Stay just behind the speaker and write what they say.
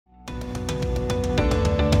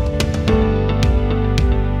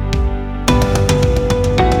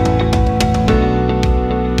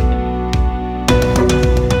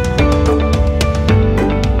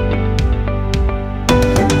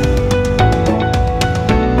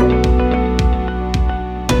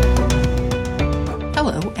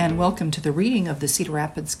welcome to the reading of the Cedar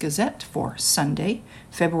Rapids Gazette for Sunday,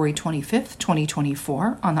 February 25th,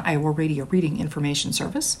 2024, on the Iowa Radio Reading Information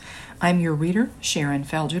Service. I'm your reader, Sharon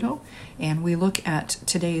Faldudo, and we look at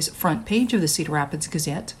today's front page of the Cedar Rapids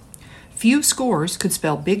Gazette. Few scores could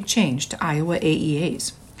spell big change to Iowa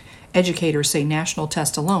AEAs. Educators say national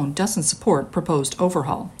test alone doesn't support proposed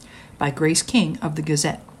overhaul, by Grace King of the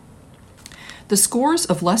Gazette. The scores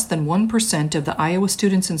of less than 1% of the Iowa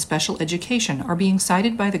students in special education are being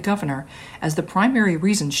cited by the governor as the primary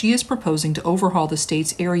reason she is proposing to overhaul the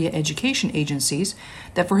state's area education agencies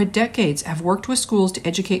that for decades have worked with schools to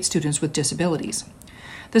educate students with disabilities.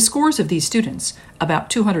 The scores of these students, about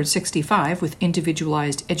 265 with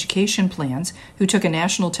individualized education plans who took a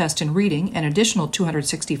national test in reading and additional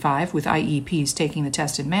 265 with IEPs taking the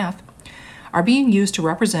test in math, are being used to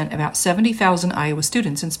represent about 70,000 Iowa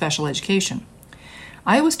students in special education.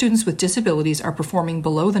 Iowa students with disabilities are performing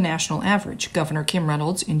below the national average, Governor Kim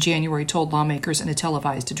Reynolds in January told lawmakers in a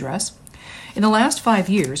televised address. In the last 5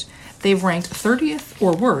 years, they've ranked 30th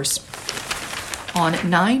or worse on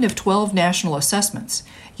 9 of 12 national assessments,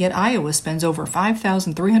 yet Iowa spends over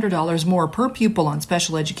 $5,300 more per pupil on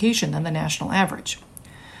special education than the national average.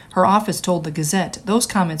 Her office told the Gazette those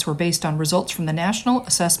comments were based on results from the National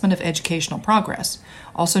Assessment of Educational Progress,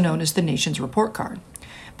 also known as the nation's report card.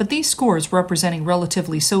 But these scores, representing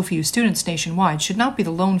relatively so few students nationwide, should not be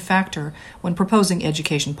the lone factor when proposing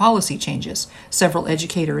education policy changes, several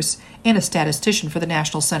educators and a statistician for the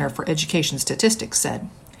National Center for Education Statistics said.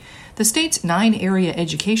 The state's 9 area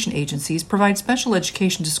education agencies provide special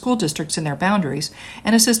education to school districts in their boundaries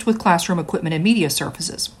and assist with classroom equipment and media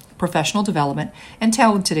services, professional development, and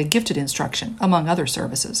talented and gifted instruction, among other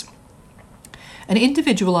services. An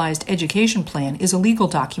individualized education plan is a legal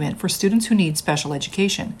document for students who need special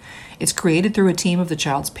education. It's created through a team of the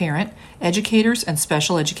child's parent, educators, and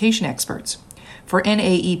special education experts. For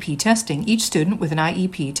NAEP testing, each student with an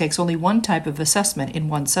IEP takes only one type of assessment in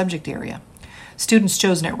one subject area. Students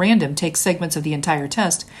chosen at random take segments of the entire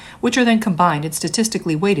test, which are then combined and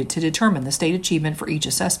statistically weighted to determine the state achievement for each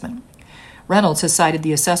assessment. Reynolds has cited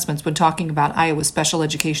the assessments when talking about Iowa special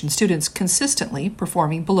education students consistently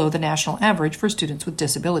performing below the national average for students with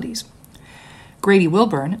disabilities. Grady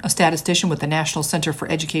Wilburn, a statistician with the National Center for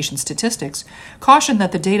Education Statistics, cautioned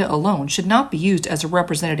that the data alone should not be used as a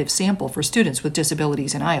representative sample for students with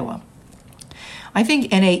disabilities in Iowa. I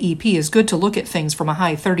think NAEP is good to look at things from a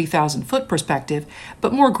high 30,000-foot perspective,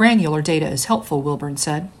 but more granular data is helpful, Wilburn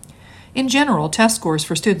said. In general, test scores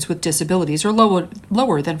for students with disabilities are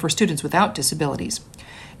lower than for students without disabilities.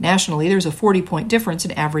 Nationally, there's a 40-point difference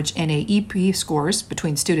in average NAEP scores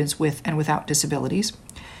between students with and without disabilities.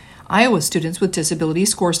 Iowa students with disabilities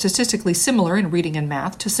score statistically similar in reading and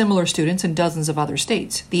math to similar students in dozens of other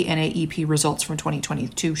states, the NAEP results from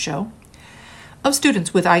 2022 show. Of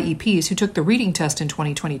students with IEPs who took the reading test in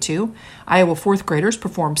 2022, Iowa 4th graders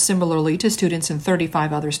performed similarly to students in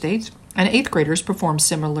 35 other states, and 8th graders performed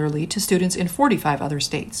similarly to students in 45 other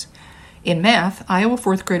states. In math, Iowa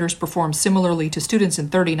 4th graders performed similarly to students in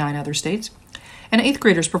 39 other states, and 8th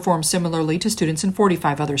graders performed similarly to students in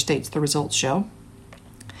 45 other states, the results show.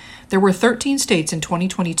 There were 13 states in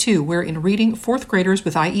 2022 where in reading 4th graders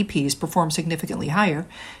with IEPs performed significantly higher,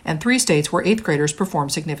 and 3 states where 8th graders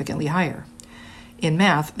performed significantly higher. In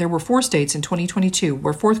math, there were 4 states in 2022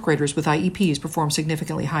 where 4th graders with IEPs performed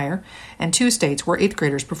significantly higher, and 2 states where 8th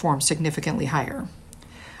graders performed significantly higher.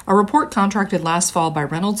 A report contracted last fall by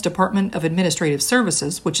Reynolds' Department of Administrative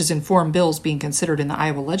Services, which is in form bills being considered in the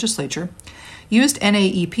Iowa legislature, used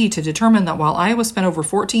NAEP to determine that while Iowa spent over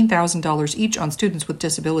 $14,000 each on students with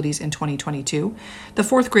disabilities in 2022, the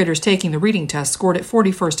 4th graders taking the reading test scored at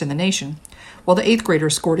 41st in the nation, while the 8th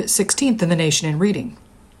graders scored at 16th in the nation in reading.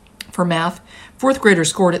 For math, 4th graders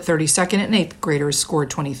scored at 32nd and 8th graders scored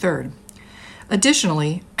 23rd.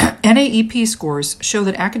 Additionally, NAEP scores show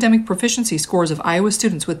that academic proficiency scores of Iowa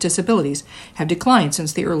students with disabilities have declined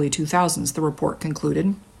since the early 2000s, the report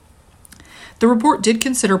concluded. The report did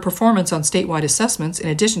consider performance on statewide assessments in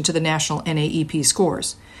addition to the national NAEP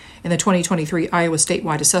scores. In the 2023 Iowa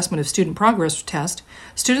statewide assessment of student progress test,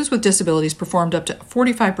 students with disabilities performed up to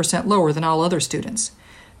 45% lower than all other students.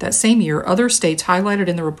 That same year, other states highlighted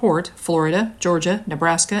in the report, Florida, Georgia,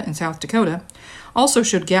 Nebraska, and South Dakota, also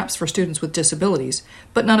showed gaps for students with disabilities,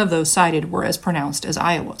 but none of those cited were as pronounced as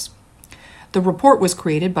Iowa's. The report was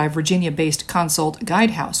created by Virginia-based Consult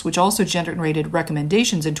Guidehouse, which also generated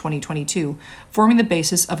recommendations in 2022, forming the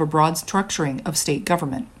basis of a broad structuring of state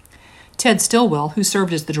government. Ted Stillwell, who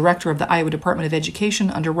served as the director of the Iowa Department of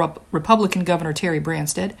Education under Republican Governor Terry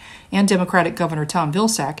Branstad and Democratic Governor Tom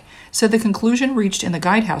Vilsack, said the conclusion reached in the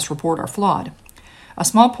Guidehouse report are flawed. A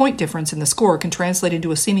small point difference in the score can translate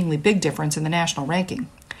into a seemingly big difference in the national ranking.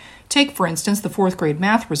 Take, for instance, the fourth grade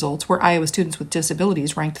math results, where Iowa students with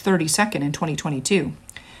disabilities ranked 32nd in 2022.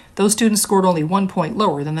 Those students scored only 1 point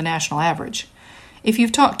lower than the national average. If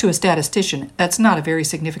you've talked to a statistician, that's not a very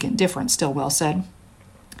significant difference, Stillwell said.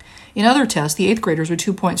 In other tests, the 8th graders were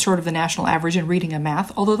 2 points short of the national average in reading and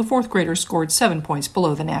math, although the 4th graders scored 7 points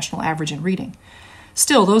below the national average in reading.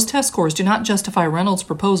 Still, those test scores do not justify Reynolds'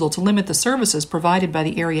 proposal to limit the services provided by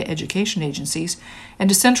the area education agencies and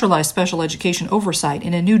to centralize special education oversight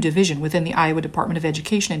in a new division within the Iowa Department of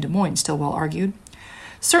Education in Des Moines, Stillwell argued.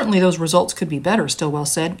 Certainly those results could be better, Stillwell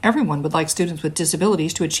said. Everyone would like students with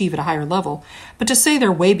disabilities to achieve at a higher level, but to say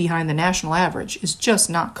they're way behind the national average is just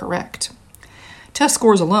not correct. Test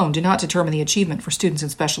scores alone do not determine the achievement for students in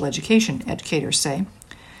special education, educators say.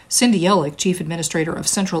 Cindy Ellick, Chief Administrator of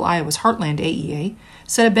Central Iowa's Heartland AEA,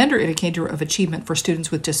 said a better indicator of achievement for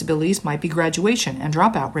students with disabilities might be graduation and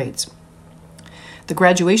dropout rates. The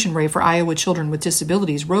graduation rate for Iowa children with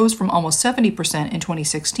disabilities rose from almost 70% in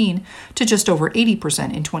 2016 to just over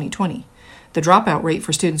 80% in 2020. The dropout rate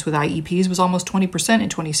for students with IEPs was almost 20% in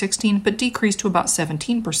 2016, but decreased to about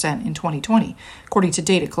 17% in 2020, according to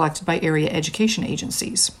data collected by area education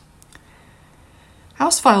agencies.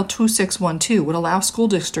 House File 2612 would allow school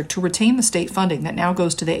districts to retain the state funding that now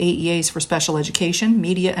goes to the AEAs for special education,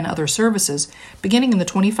 media, and other services, beginning in the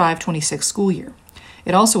 25-26 school year.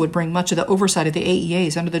 It also would bring much of the oversight of the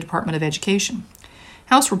AEAs under the Department of Education.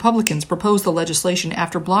 House Republicans proposed the legislation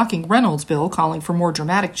after blocking Reynolds' bill calling for more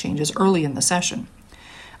dramatic changes early in the session.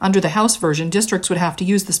 Under the House version, districts would have to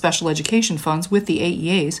use the special education funds with the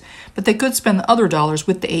AEAs, but they could spend the other dollars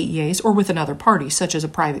with the AEAs or with another party, such as a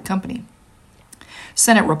private company.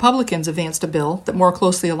 Senate Republicans advanced a bill that more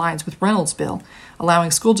closely aligns with Reynolds' bill, allowing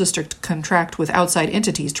school districts to contract with outside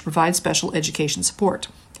entities to provide special education support.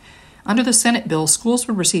 Under the Senate bill, schools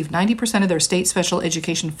would receive 90% of their state special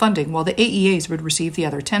education funding, while the AEAs would receive the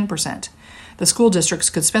other 10%. The school districts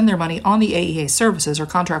could spend their money on the AEA services or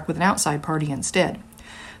contract with an outside party instead.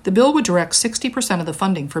 The bill would direct 60% of the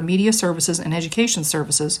funding for media services and education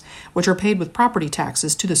services, which are paid with property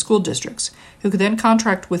taxes, to the school districts, who could then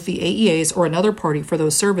contract with the AEAs or another party for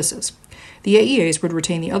those services. The AEAs would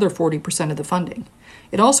retain the other 40% of the funding.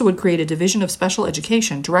 It also would create a division of special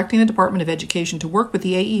education, directing the Department of Education to work with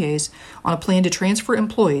the AEAs on a plan to transfer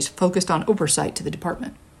employees focused on oversight to the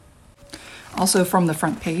department. Also from the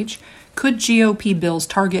front page, could GOP bills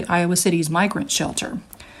target Iowa City's migrant shelter?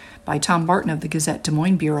 By Tom Barton of the Gazette Des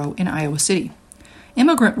Moines Bureau in Iowa City.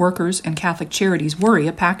 Immigrant workers and Catholic charities worry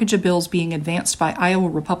a package of bills being advanced by Iowa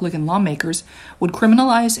Republican lawmakers would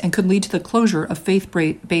criminalize and could lead to the closure of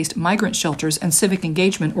faith-based migrant shelters and civic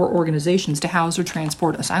engagement or organizations to house or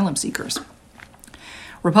transport asylum seekers.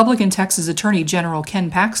 Republican Texas Attorney General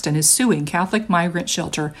Ken Paxton is suing Catholic migrant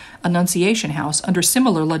shelter Annunciation House under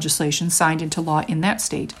similar legislation signed into law in that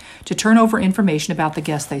state to turn over information about the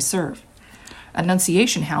guests they serve.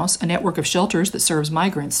 Annunciation House, a network of shelters that serves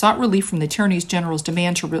migrants, sought relief from the Attorney General's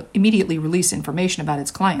demand to immediately release information about its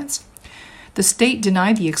clients. The state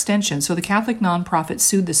denied the extension, so the Catholic nonprofit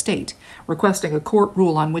sued the state, requesting a court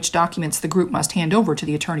rule on which documents the group must hand over to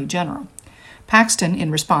the Attorney General. Paxton,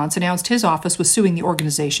 in response, announced his office was suing the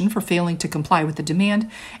organization for failing to comply with the demand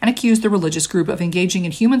and accused the religious group of engaging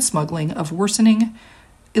in human smuggling of worsening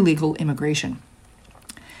illegal immigration.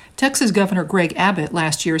 Texas Governor Greg Abbott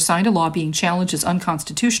last year signed a law being challenged as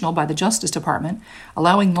unconstitutional by the Justice Department,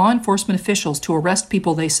 allowing law enforcement officials to arrest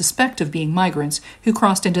people they suspect of being migrants who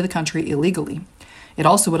crossed into the country illegally. It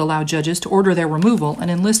also would allow judges to order their removal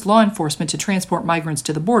and enlist law enforcement to transport migrants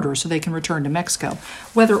to the border so they can return to Mexico,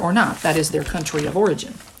 whether or not that is their country of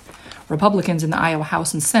origin. Republicans in the Iowa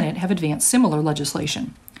House and Senate have advanced similar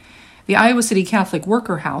legislation. The Iowa City Catholic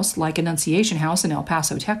Worker House, like Annunciation House in El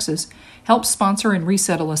Paso, Texas, helps sponsor and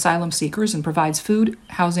resettle asylum seekers and provides food,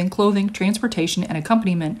 housing, clothing, transportation, and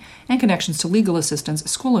accompaniment and connections to legal assistance,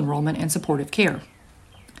 school enrollment, and supportive care.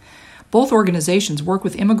 Both organizations work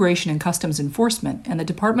with Immigration and Customs Enforcement and the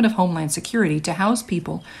Department of Homeland Security to house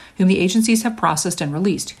people whom the agencies have processed and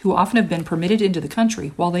released, who often have been permitted into the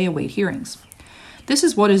country while they await hearings. This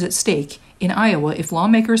is what is at stake in Iowa if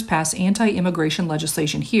lawmakers pass anti-immigration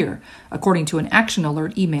legislation here, according to an Action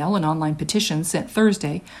Alert email and online petition sent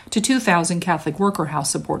Thursday to 2,000 Catholic Worker House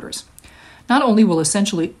supporters. Not only will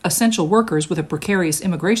essential workers with a precarious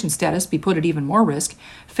immigration status be put at even more risk,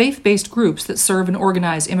 faith-based groups that serve and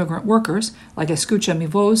organize immigrant workers, like Escucha Mi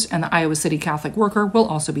Voz and the Iowa City Catholic Worker, will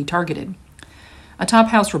also be targeted. A top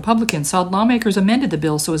House Republican said lawmakers amended the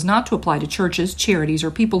bill so as not to apply to churches, charities,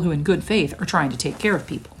 or people who in good faith are trying to take care of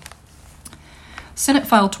people. Senate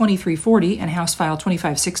File 2340 and House File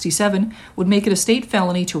 2567 would make it a state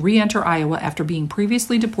felony to re-enter Iowa after being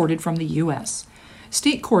previously deported from the U.S.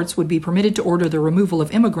 State courts would be permitted to order the removal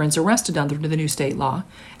of immigrants arrested under the new state law,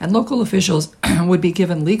 and local officials would be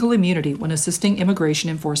given legal immunity when assisting immigration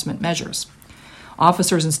enforcement measures.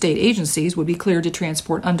 Officers in state agencies would be cleared to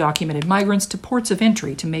transport undocumented migrants to ports of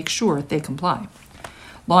entry to make sure they comply.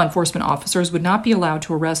 Law enforcement officers would not be allowed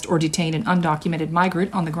to arrest or detain an undocumented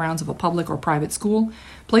migrant on the grounds of a public or private school,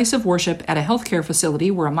 place of worship at a healthcare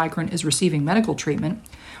facility where a migrant is receiving medical treatment,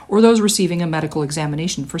 or those receiving a medical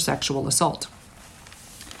examination for sexual assault.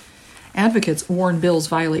 Advocates warn bills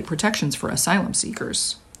violate protections for asylum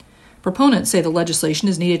seekers. Proponents say the legislation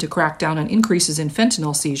is needed to crack down on increases in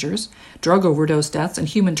fentanyl seizures, drug overdose deaths, and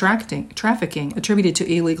human trafficking attributed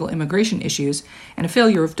to illegal immigration issues, and a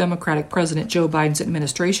failure of Democratic President Joe Biden's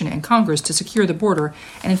administration and Congress to secure the border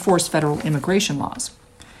and enforce federal immigration laws.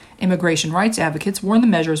 Immigration rights advocates warn the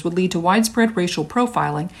measures would lead to widespread racial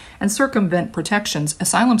profiling and circumvent protections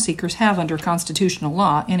asylum seekers have under constitutional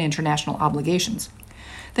law and international obligations.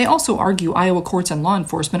 They also argue Iowa courts and law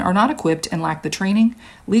enforcement are not equipped and lack the training,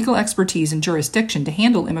 legal expertise, and jurisdiction to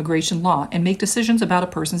handle immigration law and make decisions about a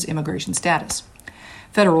person's immigration status.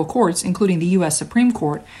 Federal courts, including the U.S. Supreme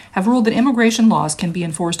Court, have ruled that immigration laws can be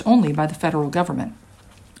enforced only by the federal government.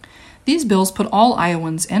 These bills put all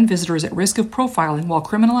Iowans and visitors at risk of profiling while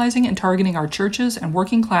criminalizing and targeting our churches and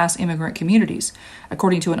working-class immigrant communities,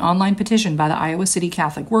 according to an online petition by the Iowa City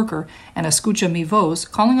Catholic Worker and Escucha Mi Voz,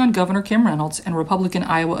 calling on Governor Kim Reynolds and Republican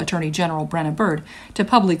Iowa Attorney General Brenna Bird to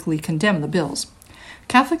publicly condemn the bills.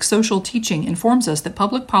 Catholic social teaching informs us that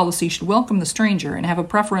public policy should welcome the stranger and have a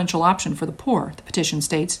preferential option for the poor, the petition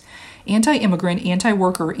states. Anti-immigrant,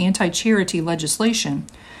 anti-worker, anti-charity legislation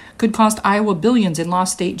could cost Iowa billions in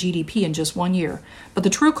lost state GDP in just 1 year, but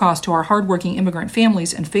the true cost to our hardworking immigrant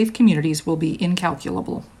families and faith communities will be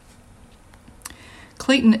incalculable.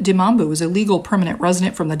 Clayton Dimambu is a legal permanent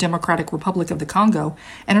resident from the Democratic Republic of the Congo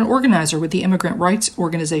and an organizer with the immigrant rights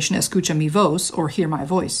organization Escucha Mi Voz, or Hear My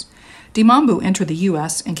Voice. Dimambu entered the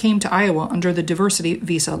U.S. and came to Iowa under the Diversity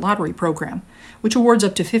Visa Lottery Program, which awards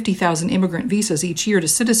up to 50,000 immigrant visas each year to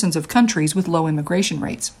citizens of countries with low immigration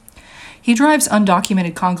rates. He drives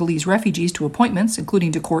undocumented Congolese refugees to appointments,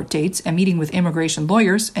 including to court dates and meeting with immigration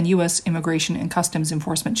lawyers and U.S. Immigration and Customs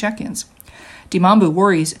Enforcement check-ins. Dimambu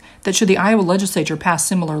worries that should the Iowa legislature pass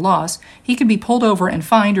similar laws, he could be pulled over and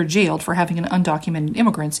fined or jailed for having an undocumented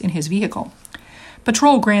immigrant in his vehicle.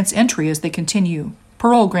 Parole grants entry as they continue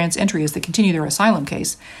their asylum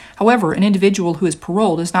case. However, an individual who is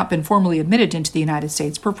paroled has not been formally admitted into the United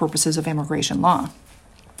States for purposes of immigration law.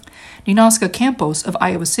 Ninoska Campos of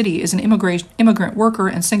Iowa City is an immigrant worker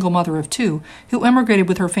and single mother of two who emigrated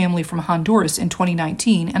with her family from Honduras in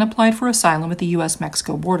 2019 and applied for asylum at the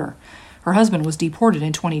U.S.-Mexico border. Her husband was deported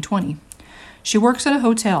in 2020. She works at a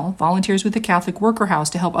hotel, volunteers with the Catholic Worker House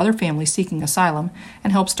to help other families seeking asylum,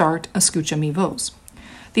 and helped start Escucha Mi Voz.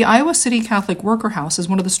 The Iowa City Catholic Worker House is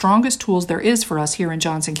one of the strongest tools there is for us here in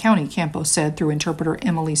Johnson County, Campos said through interpreter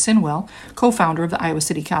Emily Sinwell, co-founder of the Iowa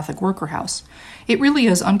City Catholic Worker House. It really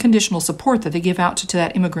is unconditional support that they give out to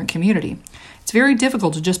that immigrant community. It's very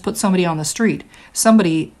difficult to just put somebody on the street.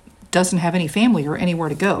 Somebody doesn't have any family or anywhere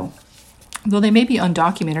to go. Though they may be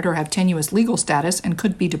undocumented or have tenuous legal status and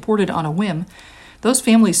could be deported on a whim, those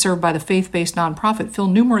families served by the faith-based nonprofit fill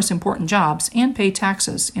numerous important jobs and pay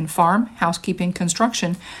taxes in farm, housekeeping,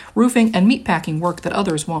 construction, roofing, and meatpacking work that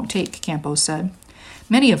others won't take, Campos said.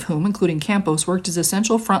 Many of whom, including Campos, worked as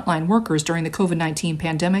essential frontline workers during the COVID-19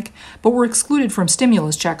 pandemic, but were excluded from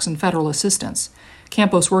stimulus checks and federal assistance.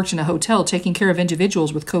 Campos worked in a hotel taking care of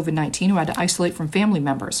individuals with COVID-19 who had to isolate from family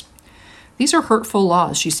members. These are hurtful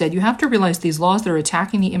laws, she said. You have to realize these laws that are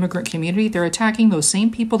attacking the immigrant community, they're attacking those same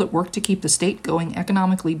people that work to keep the state going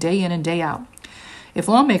economically day in and day out. If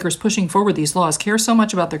lawmakers pushing forward these laws care so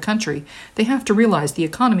much about their country, they have to realize the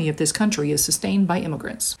economy of this country is sustained by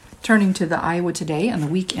immigrants. Turning to the Iowa Today and the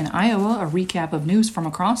Week in Iowa, a recap of news from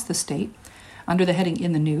across the state. Under the heading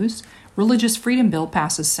In the News, Religious Freedom Bill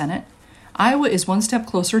passes Senate. Iowa is one step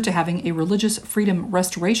closer to having a Religious Freedom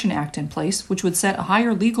Restoration Act in place, which would set a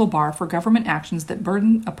higher legal bar for government actions that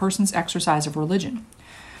burden a person's exercise of religion.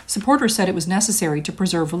 Supporters said it was necessary to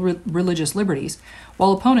preserve religious liberties,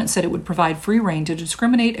 while opponents said it would provide free rein to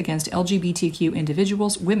discriminate against LGBTQ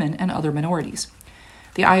individuals, women, and other minorities.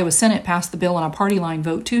 The Iowa Senate passed the bill on a party line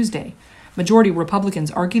vote Tuesday. Majority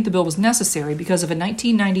Republicans argued the bill was necessary because of a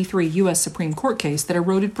 1993 U.S. Supreme Court case that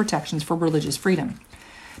eroded protections for religious freedom.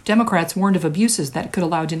 Democrats warned of abuses that could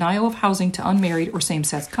allow denial of housing to unmarried or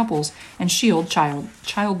same-sex couples and shield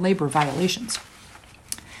child labor violations.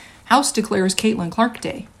 House declares Caitlin Clark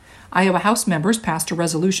Day. Iowa House members passed a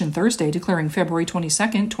resolution Thursday declaring February 22,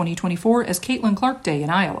 2024 as Caitlin Clark Day in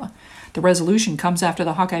Iowa. The resolution comes after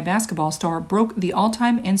the Hawkeye basketball star broke the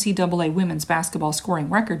all-time NCAA women's basketball scoring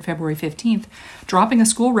record February 15th, dropping a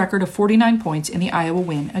school record of 49 points in the Iowa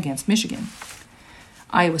win against Michigan.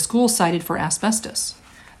 Iowa schools cited for asbestos.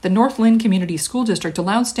 The North Lynn Community School District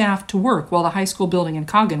allowed staff to work while the high school building in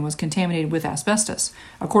Coggan was contaminated with asbestos,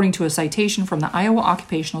 according to a citation from the Iowa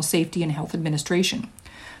Occupational Safety and Health Administration.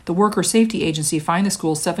 The Worker Safety Agency fined the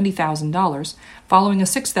school $70,000, following a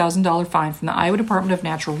 $6,000 fine from the Iowa Department of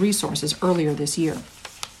Natural Resources earlier this year.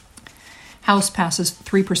 House passes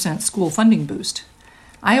 3% school funding boost.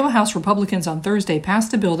 Iowa House Republicans on Thursday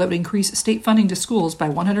passed a bill that would increase state funding to schools by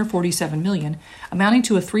 $147 million, amounting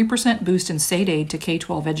to a 3% boost in state aid to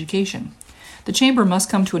K-12 education. The chamber must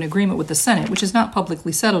come to an agreement with the Senate, which is not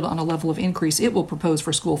publicly settled on a level of increase it will propose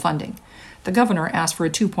for school funding. The governor asked for a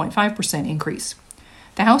 2.5% increase.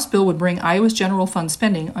 The House bill would bring Iowa's general fund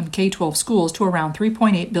spending on K-12 schools to around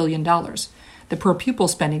 $3.8 billion. The per-pupil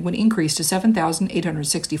spending would increase to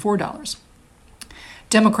 $7,864.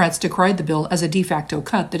 Democrats decried the bill as a de facto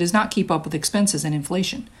cut that does not keep up with expenses and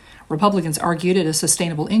inflation. Republicans argued it a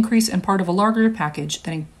sustainable increase and part of a larger package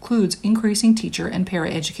that includes increasing teacher and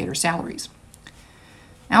paraeducator salaries.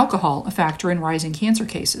 Alcohol, a factor in rising cancer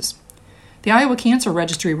cases. The Iowa Cancer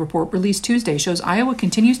Registry report released Tuesday shows Iowa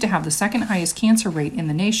continues to have the second highest cancer rate in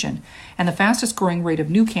the nation and the fastest growing rate of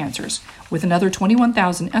new cancers, with another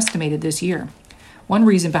 21,000 estimated this year. One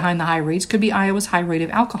reason behind the high rates could be Iowa's high rate of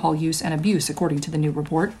alcohol use and abuse, according to the new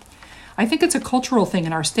report. I think it's a cultural thing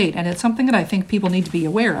in our state, and it's something that I think people need to be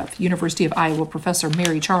aware of, University of Iowa professor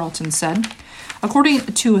Mary Charlton said. According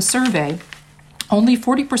to a survey, only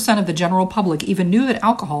 40% of the general public even knew that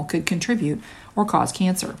alcohol could contribute or cause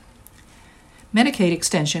cancer. Medicaid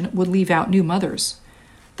extension would leave out new mothers.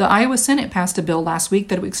 The Iowa Senate passed a bill last week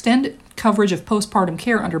that would extend coverage of postpartum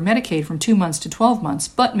care under Medicaid from 2 months to 12 months,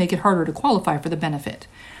 but make it harder to qualify for the benefit.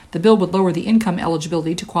 The bill would lower the income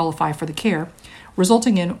eligibility to qualify for the care,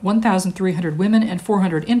 resulting in 1,300 women and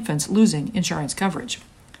 400 infants losing insurance coverage.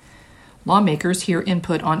 Lawmakers hear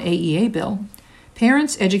input on AEA bill.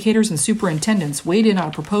 Parents, educators, and superintendents weighed in on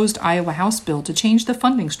a proposed Iowa House bill to change the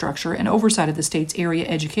funding structure and oversight of the state's area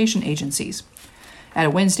education agencies. At a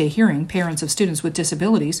Wednesday hearing, parents of students with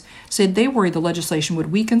disabilities said they worried the legislation would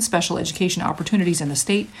weaken special education opportunities in the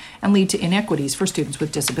state and lead to inequities for students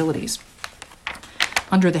with disabilities.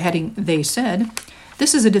 Under the heading, they said,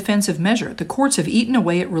 "This is a defensive measure. The courts have eaten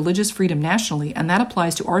away at religious freedom nationally, and that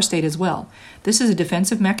applies to our state as well. This is a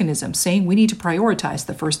defensive mechanism saying we need to prioritize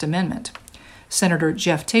the First Amendment." Senator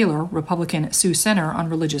Jeff Taylor, Republican Sioux Center on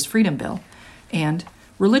Religious Freedom Bill, and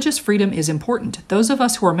 "Religious freedom is important. Those of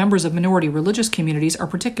us who are members of minority religious communities are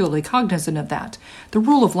particularly cognizant of that. The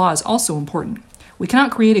rule of law is also important. We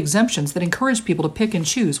cannot create exemptions that encourage people to pick and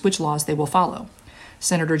choose which laws they will follow."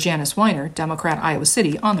 Senator Janice Weiner, Democrat, Iowa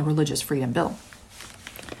City, on the Religious Freedom Bill.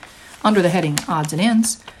 Under the heading Odds and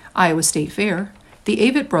Ends, Iowa State Fair, the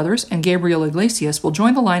Avett brothers and Gabriel Iglesias will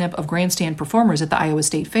join the lineup of grandstand performers at the Iowa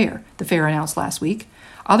State Fair, the fair announced last week.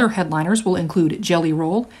 Other headliners will include Jelly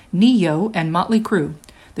Roll, Ne-Yo, and Motley Crue.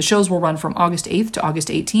 The shows will run from August 8th to August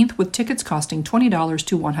 18th, with tickets costing $20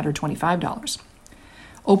 to $125.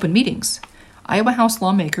 Open meetings. Iowa House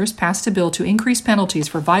lawmakers passed a bill to increase penalties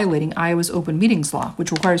for violating Iowa's open meetings law,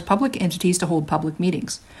 which requires public entities to hold public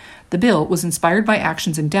meetings. The bill was inspired by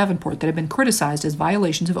actions in Davenport that have been criticized as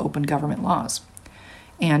violations of open government laws.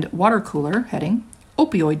 And water cooler, heading,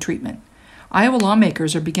 Opioid treatment. Iowa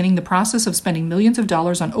lawmakers are beginning the process of spending millions of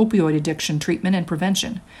dollars on opioid addiction treatment and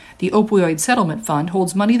prevention. The Opioid Settlement Fund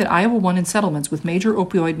holds money that Iowa won in settlements with major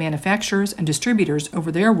opioid manufacturers and distributors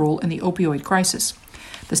over their role in the opioid crisis.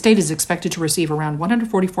 The state is expected to receive around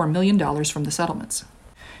 $144 million from the settlements.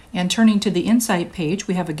 And turning to the Insight page,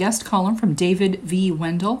 we have a guest column from David V.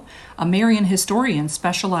 Wendell, a Marion historian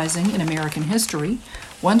specializing in American history.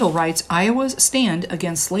 Wendell writes, Iowa's stand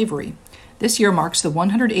against slavery. This year marks the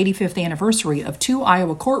 185th anniversary of 2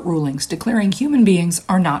 Iowa court rulings declaring human beings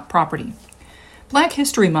are not property. Black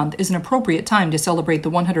History Month is an appropriate time to celebrate the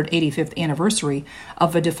 185th anniversary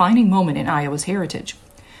of a defining moment in Iowa's heritage.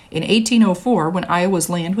 In 1804, when Iowa's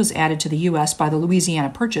land was added to the U.S. by the Louisiana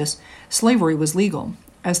Purchase, slavery was legal.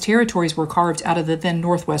 As territories were carved out of the then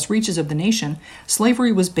northwest reaches of the nation,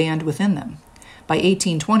 slavery was banned within them. By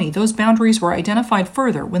 1820, those boundaries were identified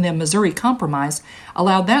further when the Missouri Compromise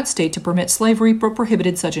allowed that state to permit slavery but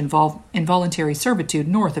prohibited such involuntary servitude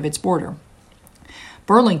north of its border.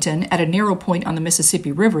 Burlington, at a narrow point on the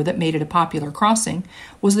Mississippi River that made it a popular crossing,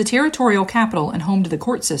 was the territorial capital and home to the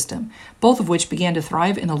court system, both of which began to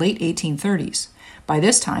thrive in the late 1830s. By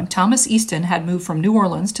this time, Thomas Easton had moved from New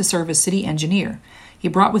Orleans to serve as city engineer. He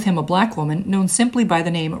brought with him a black woman known simply by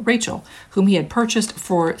the name Rachel, whom he had purchased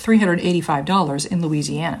for $385 in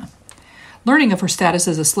Louisiana. Learning of her status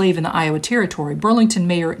as a slave in the Iowa Territory, Burlington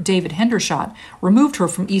Mayor David Hendershot removed her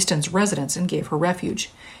from Easton's residence and gave her refuge.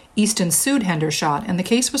 Easton sued Hendershot, and the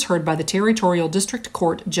case was heard by the Territorial District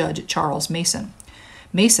Court Judge Charles Mason.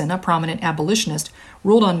 Mason, a prominent abolitionist,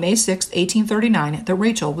 ruled on May 6, 1839, that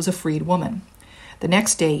Rachel was a freed woman. The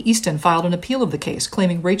next day, Easton filed an appeal of the case,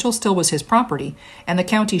 claiming Rachel still was his property, and the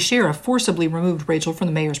county sheriff forcibly removed Rachel from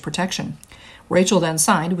the mayor's protection. Rachel then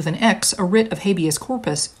signed, with an X, a writ of habeas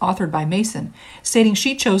corpus authored by Mason, stating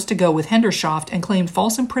she chose to go with Hendershot and claimed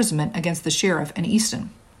false imprisonment against the sheriff and Easton.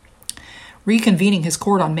 Reconvening his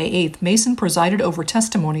court on May 8th, Mason presided over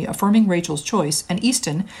testimony affirming Rachel's choice, and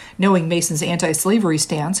Easton, knowing Mason's anti-slavery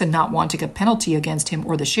stance and not wanting a penalty against him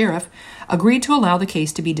or the sheriff, agreed to allow the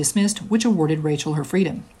case to be dismissed, which awarded Rachel her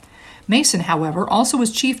freedom. Mason, however, also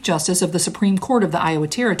was Chief Justice of the Supreme Court of the Iowa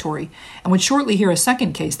Territory, and would shortly hear a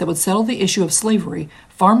second case that would settle the issue of slavery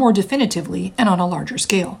far more definitively and on a larger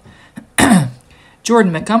scale.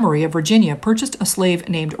 Jordan Montgomery of Virginia purchased a slave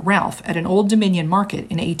named Ralph at an Old Dominion market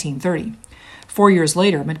in 1830. 4 years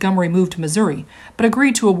later, Montgomery moved to Missouri, but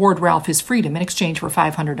agreed to award Ralph his freedom in exchange for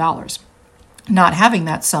 $500. Not having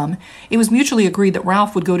that sum, it was mutually agreed that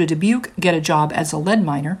Ralph would go to Dubuque, get a job as a lead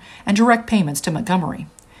miner, and direct payments to Montgomery.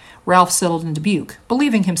 Ralph settled in Dubuque.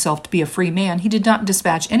 Believing himself to be a free man, he did not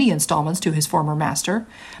dispatch any installments to his former master.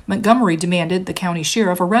 Montgomery demanded the county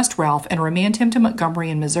sheriff arrest Ralph and remand him to Montgomery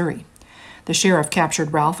in Missouri. The sheriff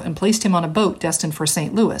captured Ralph and placed him on a boat destined for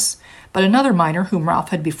St. Louis, but another miner whom Ralph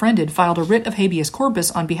had befriended filed a writ of habeas corpus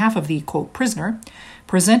on behalf of the, quote, prisoner.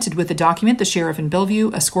 Presented with the document, the sheriff in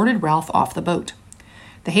Bellevue escorted Ralph off the boat.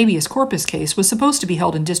 The habeas corpus case was supposed to be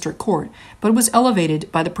held in district court, but was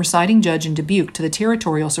elevated by the presiding judge in Dubuque to the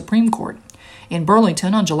Territorial Supreme Court. In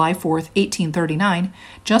Burlington on July 4, 1839,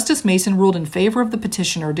 Justice Mason ruled in favor of the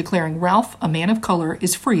petitioner, declaring Ralph, a man of color,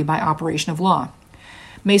 is free by operation of law.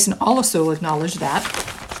 Mason also acknowledged that,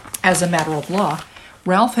 as a matter of law,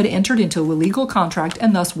 Ralph had entered into a legal contract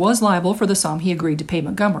and thus was liable for the sum he agreed to pay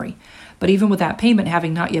Montgomery, but even with that payment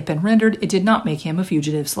having not yet been rendered, it did not make him a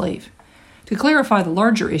fugitive slave. To clarify the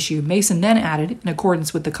larger issue, Mason then added, in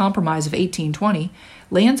accordance with the Compromise of 1820,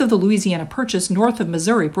 lands of the Louisiana Purchase north of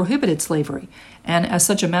Missouri prohibited slavery, and as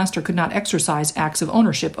such a master could not exercise acts of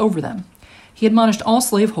ownership over them. He admonished all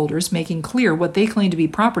slaveholders, making clear what they claim to be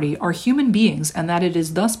property are human beings, and that it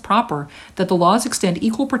is thus proper that the laws extend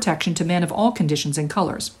equal protection to men of all conditions and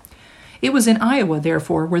colors. It was in Iowa,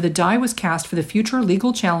 therefore, where the die was cast for the future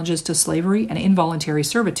legal challenges to slavery and involuntary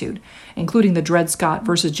servitude, including the Dred Scott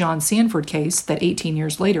v. John Sanford case that 18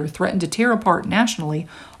 years later threatened to tear apart nationally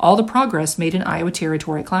all the progress made in Iowa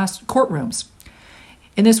Territory courtrooms.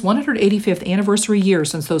 In this 185th anniversary year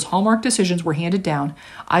since those hallmark decisions were handed down,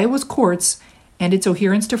 Iowa's courts and its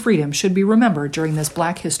adherence to freedom should be remembered during this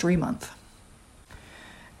Black History Month.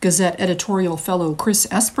 Gazette editorial fellow Chris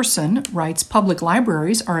Esperson writes, "Public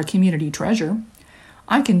libraries are a community treasure."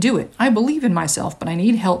 "I can do it. I believe in myself, but I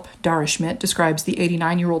need help," Dara Schmidt describes the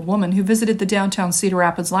 89-year-old woman who visited the downtown Cedar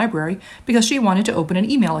Rapids library because she wanted to open an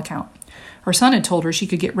email account. Her son had told her she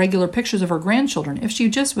could get regular pictures of her grandchildren if she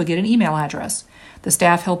just would get an email address. The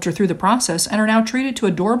staff helped her through the process and are now treated to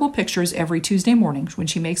adorable pictures every Tuesday morning when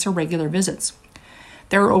she makes her regular visits.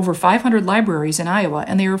 There are over 500 libraries in Iowa,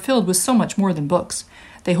 and they are filled with so much more than books.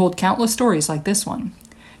 They hold countless stories like this one.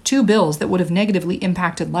 2 bills that would have negatively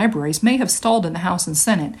impacted libraries may have stalled in the House and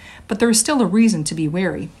Senate, but there is still a reason to be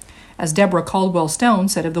wary. As Deborah Caldwell Stone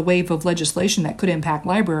said of the wave of legislation that could impact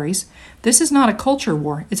libraries, "This is not a culture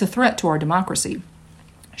war, it's a threat to our democracy."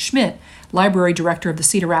 Schmidt, library director of the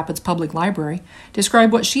Cedar Rapids Public Library,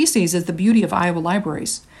 described what she sees as the beauty of Iowa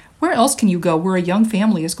libraries. Where else can you go where a young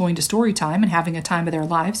family is going to story time and having a time of their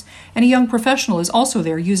lives, and a young professional is also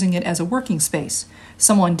there using it as a working space?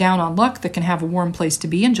 Someone down on luck that can have a warm place to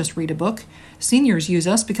be and just read a book. Seniors use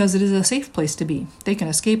us because it is a safe place to be. They can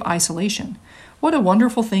escape isolation. What a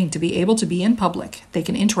wonderful thing to be able to be in public. They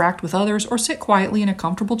can interact with others or sit quietly in a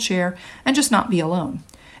comfortable chair and just not be alone.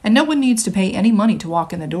 And no one needs to pay any money to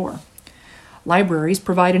walk in the door. Libraries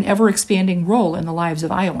provide an ever-expanding role in the lives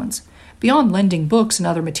of Iowans. Beyond lending books and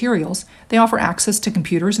other materials, they offer access to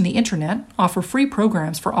computers and the internet, offer free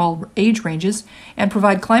programs for all age ranges, and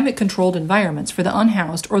provide climate-controlled environments for the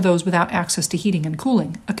unhoused or those without access to heating and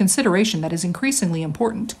cooling, a consideration that is increasingly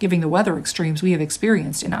important given the weather extremes we have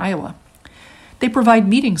experienced in Iowa. They provide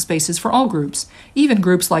meeting spaces for all groups, even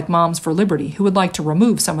groups like Moms for Liberty, who would like to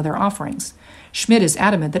remove some of their offerings. Schmidt is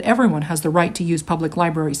adamant that everyone has the right to use public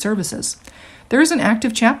library services. There is an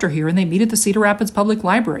active chapter here, and they meet at the Cedar Rapids Public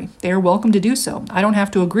Library. They are welcome to do so. I don't have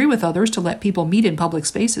to agree with others to let people meet in public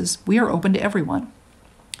spaces. We are open to everyone.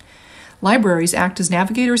 Libraries act as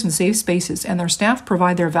navigators in safe spaces, and their staff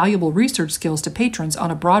provide their valuable research skills to patrons on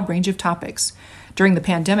a broad range of topics. During the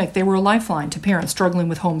pandemic, they were a lifeline to parents struggling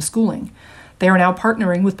with homeschooling. They are now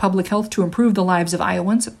partnering with public health to improve the lives of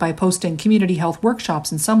Iowans by posting community health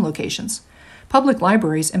workshops in some locations. Public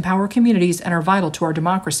libraries empower communities and are vital to our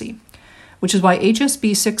democracy, which is why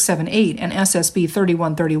HSB 678 and SSB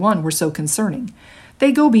 3131 were so concerning.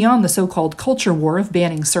 They go beyond the so-called culture war of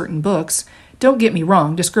banning certain books. Don't get me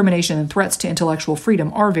wrong, discrimination and threats to intellectual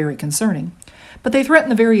freedom are very concerning. But they threaten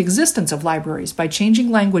the very existence of libraries by changing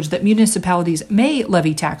language that municipalities may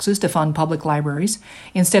levy taxes to fund public libraries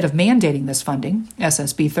instead of mandating this funding,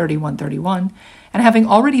 SSB 3131, and having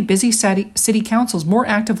already busy city councils more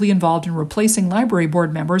actively involved in replacing library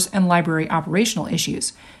board members and library operational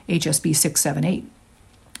issues, HSB 678.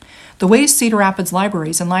 The ways Cedar Rapids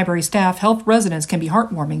libraries and library staff help residents can be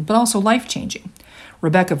heartwarming, but also life-changing.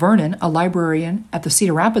 Rebecca Vernon, a librarian at the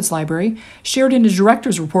Cedar Rapids Library, shared in a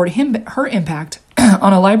director's report her impact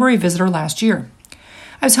on a library visitor last year.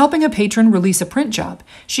 I was helping a patron release a print job.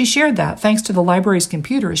 She shared that, thanks to the library's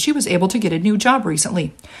computers, she was able to get a new job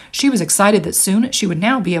recently. She was excited that soon she would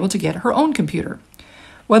now be able to get her own computer.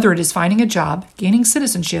 Whether it is finding a job, gaining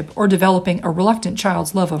citizenship, or developing a reluctant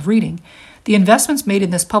child's love of reading, the investments made in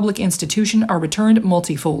this public institution are returned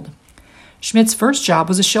multifold. Schmidt's first job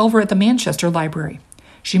was a shelver at the Manchester Library.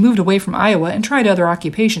 She moved away from Iowa and tried other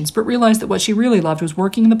occupations, but realized that what she really loved was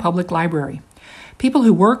working in the public library. People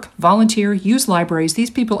who work, volunteer, use libraries,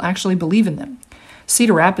 these people actually believe in them.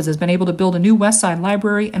 Cedar Rapids has been able to build a new West Side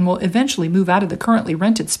library and will eventually move out of the currently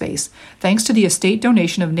rented space, thanks to the estate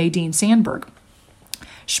donation of Nadine Sandberg.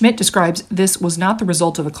 Schmidt describes this was not the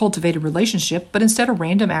result of a cultivated relationship, but instead a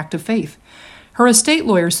random act of faith. Her estate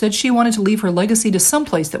lawyer said she wanted to leave her legacy to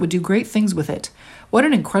someplace that would do great things with it. What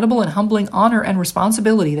an incredible and humbling honor and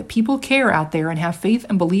responsibility that people care out there and have faith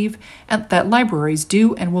and believe that libraries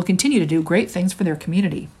do and will continue to do great things for their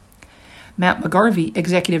community. Matt McGarvey,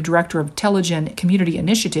 Executive Director of Telegen Community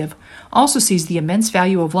Initiative, also sees the immense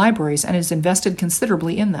value of libraries and has invested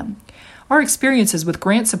considerably in them. Our experiences with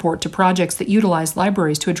grant support to projects that utilize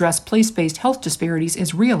libraries to address place-based health disparities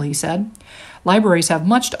is real, he said. Libraries have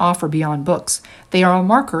much to offer beyond books. They are a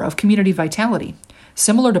marker of community vitality.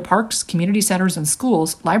 Similar to parks, community centers, and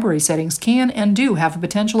schools, library settings can and do have a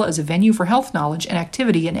potential as a venue for health knowledge and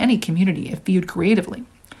activity in any community if viewed creatively.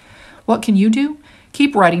 What can you do?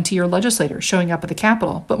 Keep writing to your legislators, showing up at the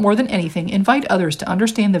Capitol, but more than anything, invite others to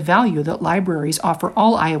understand the value that libraries offer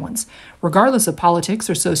all Iowans, regardless of politics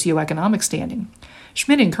or socioeconomic standing.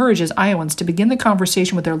 Schmidt encourages Iowans to begin the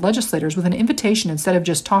conversation with their legislators with an invitation instead of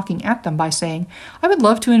just talking at them by saying, "I would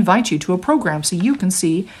love to invite you to a program so you can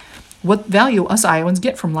see what value us Iowans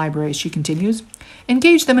get from libraries," she continues.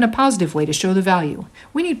 Engage them in a positive way to show the value.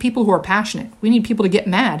 We need people who are passionate. We need people to get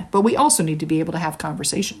mad, but we also need to be able to have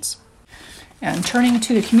conversations. And turning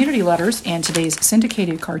to the community letters and today's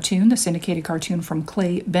syndicated cartoon, the syndicated cartoon from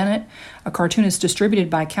Clay Bennett. A cartoon is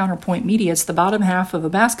distributed by Counterpoint Media. It's the bottom half of a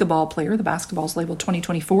basketball player. The basketball is labeled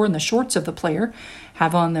 2024, and the shorts of the player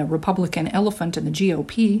have on the Republican elephant and the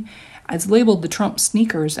GOP. It's labeled the Trump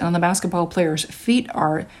sneakers, and on the basketball player's feet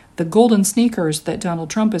are the golden sneakers that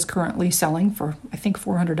Donald Trump is currently selling for, I think,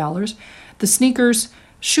 $400. The sneakers'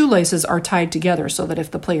 shoelaces are tied together so that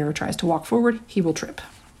if the player tries to walk forward, he will trip.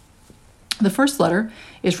 The first letter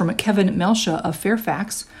is from Kevin Melsha of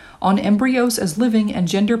Fairfax on embryos as living and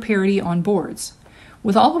gender parity on boards.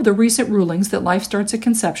 With all of the recent rulings that life starts at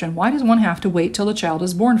conception, why does one have to wait till the child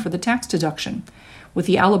is born for the tax deduction? With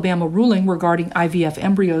the Alabama ruling regarding IVF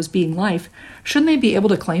embryos being life, shouldn't they be able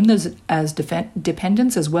to claim those as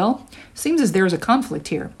dependents as well? Seems as there is a conflict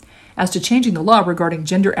here. As to changing the law regarding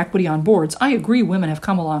gender equity on boards, I agree women have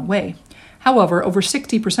come a long way. However, over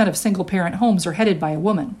 60% of single-parent homes are headed by a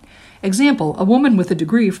woman. Example, a woman with a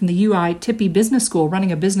degree from the UI Tippy Business School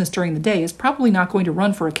running a business during the day is probably not going to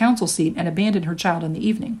run for a council seat and abandon her child in the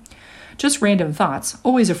evening. Just random thoughts,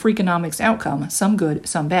 always a Freakonomics outcome, some good,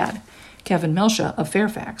 some bad. Kevin Melsha of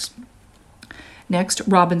Fairfax. Next,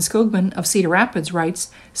 Robin Skogman of Cedar Rapids writes,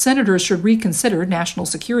 Senators should reconsider national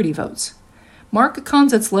security votes. Mark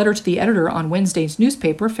Conzet's letter to the editor on Wednesday's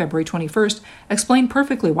newspaper, February 21st, explained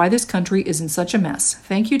perfectly why this country is in such a mess.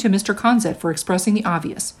 Thank you to Mr. Conzet for expressing the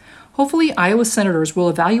obvious. Hopefully, Iowa senators will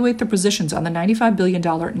evaluate their positions on the $95 billion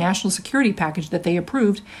national security package that they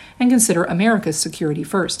approved and consider America's security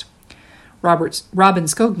first. Robin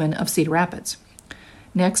Skogman of Cedar Rapids.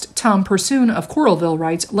 Next, Tom Pursoon of Coralville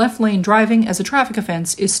writes, left lane driving as a traffic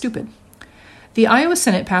offense is stupid. The Iowa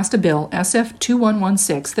Senate passed a bill, SF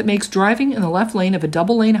 2116, that makes driving in the left lane of a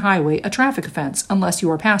double-lane highway a traffic offense unless you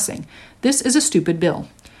are passing. This is a stupid bill.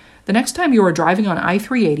 The next time you are driving on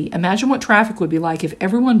I-380, imagine what traffic would be like if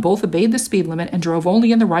everyone both obeyed the speed limit and drove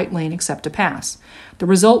only in the right lane except to pass. The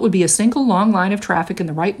result would be a single long line of traffic in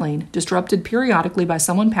the right lane, disrupted periodically by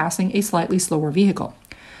someone passing a slightly slower vehicle.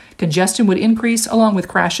 Congestion would increase, along with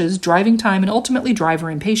crashes, driving time, and ultimately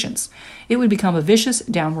driver impatience. It would become a vicious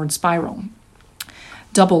downward spiral.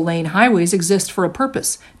 Double-lane highways exist for a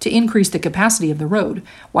purpose, to increase the capacity of the road.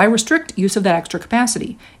 Why restrict use of that extra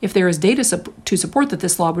capacity? If there is data to support that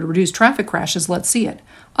this law would reduce traffic crashes, let's see it.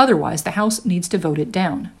 Otherwise, the House needs to vote it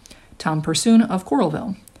down. Tom Pursoon of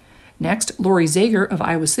Coralville. Next, Lori Zager of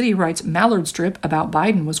Iowa City writes, Mallard strip about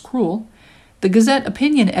Biden was cruel. The Gazette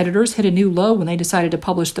opinion editors hit a new low when they decided to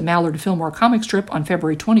publish the Mallard Fillmore comic strip on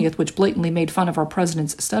February 20th, which blatantly made fun of our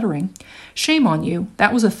president's stuttering. Shame on you.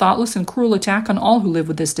 That was a thoughtless and cruel attack on all who live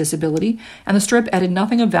with this disability, and the strip added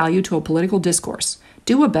nothing of value to a political discourse.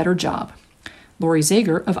 Do a better job. Lori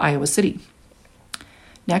Zager of Iowa City.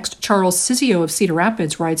 Next, Charles Cizio of Cedar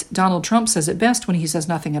Rapids writes, Donald Trump says it best when he says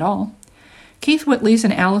nothing at all. Keith Whitley's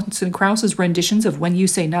and Alison Krause's renditions of When You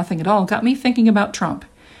Say Nothing at All got me thinking about Trump.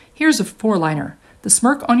 Here's a four-liner. The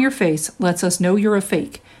smirk on your face lets us know you're a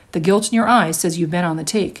fake. The guilt in your eyes says you've been on the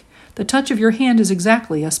take. The touch of your hand is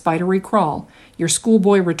exactly a spidery crawl. Your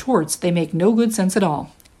schoolboy retorts they make no good sense at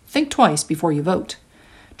all. Think twice before you vote.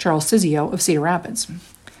 Charles Cizio of Cedar Rapids.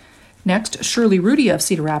 Next, Shirley Rudy of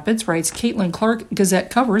Cedar Rapids writes, Caitlin Clark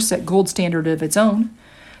Gazette cover set gold standard of its own.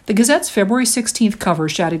 The Gazette's February 16th cover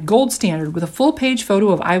shouted gold standard with a full-page photo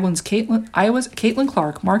of Iowa's Caitlin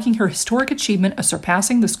Clark marking her historic achievement of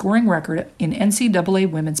surpassing the scoring record in NCAA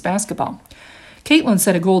women's basketball. Caitlin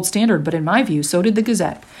set a gold standard, but in my view, so did the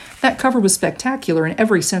Gazette. That cover was spectacular in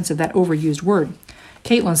every sense of that overused word.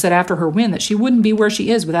 Caitlin said after her win that she wouldn't be where she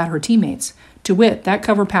is without her teammates. To wit, that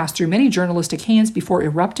cover passed through many journalistic hands before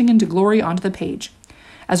erupting into glory onto the page.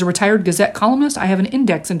 As a retired Gazette columnist, I have an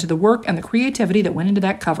index into the work and the creativity that went into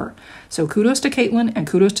that cover. So kudos to Caitlin and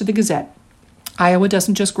kudos to the Gazette. Iowa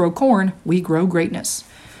doesn't just grow corn, we grow greatness.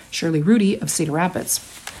 Shirley Rudy of Cedar Rapids.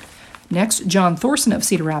 Next, John Thorson of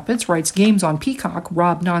Cedar Rapids writes, Games on Peacock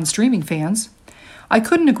rob non-streaming fans. I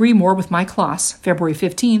couldn't agree more with my class. February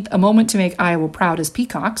 15th, a moment to make Iowa proud as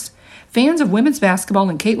Peacocks. Fans of women's basketball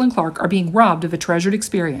and Caitlin Clark are being robbed of a treasured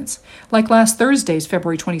experience. Like last Thursday's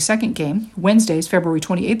February 22nd game, Wednesday's February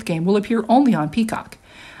 28th game will appear only on Peacock.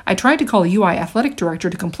 I tried to call a UI athletic director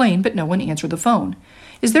to complain, but no one answered the phone.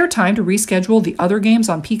 Is there time to reschedule the other games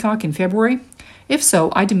on Peacock in February? If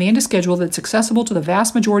so, I demand a schedule that's accessible to the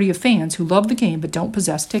vast majority of fans who love the game but don't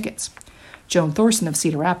possess tickets. Joan Thorson of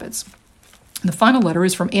Cedar Rapids. The final letter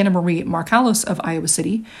is from Anna Marie Marcalis of Iowa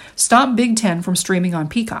City. Stop Big Ten from streaming on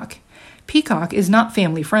Peacock. Peacock is not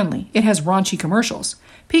family-friendly. It has raunchy commercials.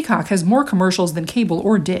 Peacock has more commercials than cable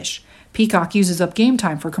or Dish. Peacock uses up game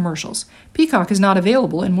time for commercials. Peacock is not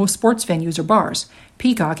available in most sports venues or bars.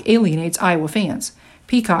 Peacock alienates Iowa fans.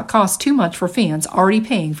 Peacock costs too much for fans already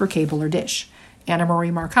paying for cable or Dish. Anna Marie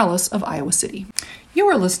Marcalis of Iowa City. You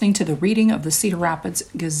are listening to the reading of the Cedar Rapids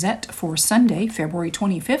Gazette for Sunday, February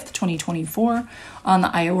 25th, 2024, on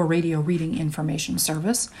the Iowa Radio Reading Information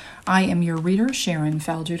Service. I am your reader, Sharon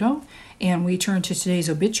Faldudo, and we turn to today's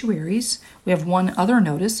obituaries. We have one other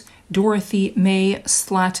notice. Dorothy May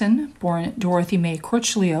Slatton, born Dorothy May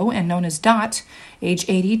Crutchlio and known as Dot, age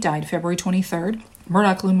 80, died February 23rd.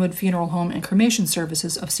 Murdoch Linwood Funeral Home and Cremation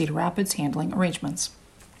Services of Cedar Rapids handling arrangements.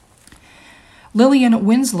 Lillian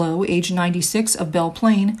Winslow, age 96, of Belle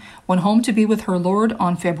Plaine, went home to be with her Lord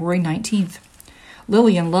on February 19th.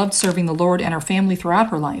 Lillian loved serving the Lord and her family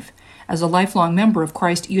throughout her life. As a lifelong member of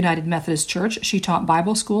Christ United Methodist Church, she taught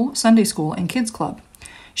Bible school, Sunday school, and Kids Club.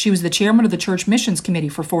 She was the chairman of the Church Missions Committee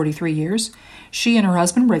for 43 years. She and her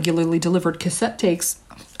husband regularly delivered cassette tapes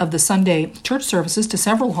of the Sunday church services to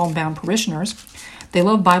several homebound parishioners. They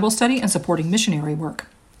loved Bible study and supporting missionary work.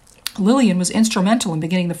 Lillian was instrumental in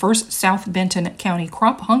beginning the first South Benton County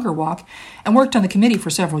Crop Hunger Walk and worked on the committee for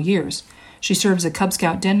several years. She served as a Cub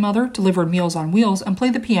Scout den mother, delivered Meals on Wheels, and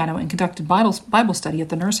played the piano and conducted Bible study at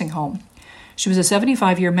the nursing home. She was a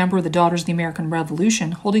 75-year member of the Daughters of the American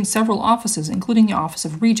Revolution, holding several offices, including the office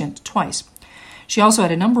of Regent twice. She also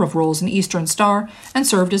had a number of roles in Eastern Star and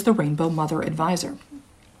served as the Rainbow Mother Advisor.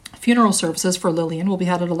 Funeral services for Lillian will be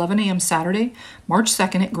held at 11 a.m. Saturday, March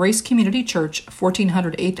 2nd at Grace Community Church,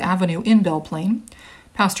 1400 8th Avenue in Belle Plaine.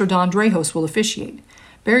 Pastor Don Drehos will officiate.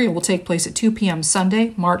 Burial will take place at 2 p.m.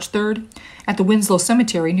 Sunday, March 3rd, at the Winslow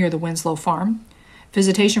Cemetery near the Winslow Farm.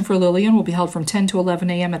 Visitation for Lillian will be held from 10 to 11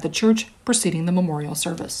 a.m. at the church, preceding the memorial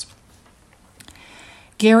service.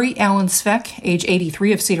 Gary Allen Sveck, age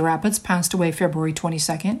 83 of Cedar Rapids, passed away February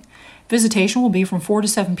 22nd. Visitation will be from 4 to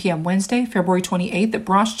 7 p.m. Wednesday, February 28th at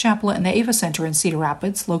Brosh Chapel and the Ava Center in Cedar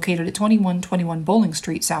Rapids, located at 2121 Bowling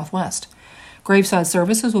Street Southwest. Graveside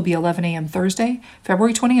services will be 11 a.m. Thursday,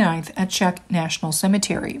 February 29th at Czech National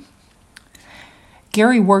Cemetery.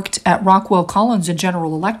 Gary worked at Rockwell Collins and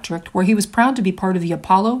General Electric, where he was proud to be part of the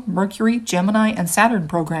Apollo, Mercury, Gemini, and Saturn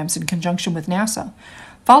programs in conjunction with NASA.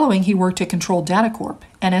 Following, he worked at Control Data Corp.,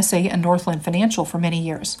 NSA, and Northland Financial for many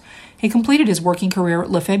years. He completed his working career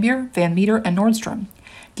at Lefebvre, Van Meter, and Nordstrom.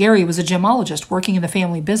 Gary was a gemologist working in the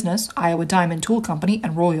family business, Iowa Diamond Tool Company,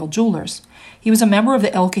 and Royal Jewelers. He was a member of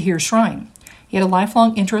the El Kahir Shrine. He had a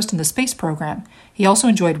lifelong interest in the space program. He also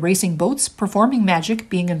enjoyed racing boats, performing magic,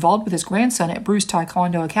 being involved with his grandson at Bruce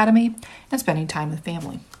Taekwondo Academy, and spending time with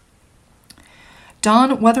family.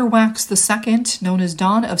 Don Weatherwax II, known as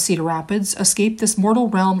Don of Cedar Rapids, escaped this mortal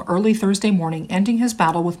realm early Thursday morning, ending his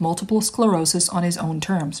battle with multiple sclerosis on his own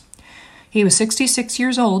terms. He was 66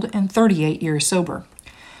 years old and 38 years sober.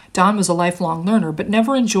 Don was a lifelong learner, but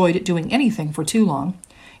never enjoyed doing anything for too long.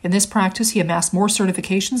 In this practice, he amassed more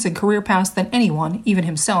certifications and career paths than anyone, even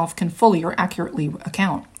himself, can fully or accurately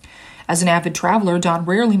account. As an avid traveler, Don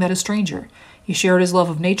rarely met a stranger. He shared his love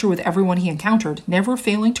of nature with everyone he encountered, never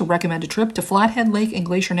failing to recommend a trip to Flathead Lake and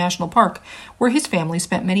Glacier National Park, where his family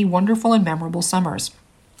spent many wonderful and memorable summers.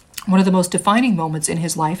 One of the most defining moments in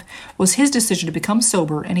his life was his decision to become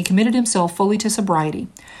sober, and he committed himself fully to sobriety.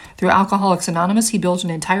 Through Alcoholics Anonymous, he built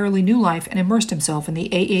an entirely new life and immersed himself in the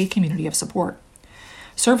AA community of support.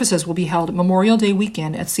 Services will be held Memorial Day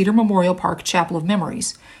weekend at Cedar Memorial Park Chapel of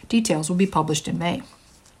Memories. Details will be published in May.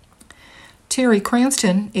 Terry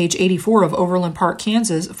Cranston, age 84 of Overland Park,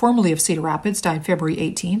 Kansas, formerly of Cedar Rapids, died February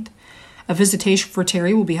 18th. A visitation for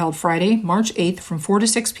Terry will be held Friday, March 8th from 4 to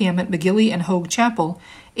 6 p.m. at McGilly and Hogue Chapel,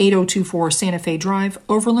 8024 Santa Fe Drive,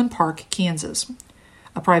 Overland Park, Kansas.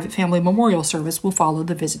 A private family memorial service will follow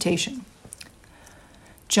the visitation.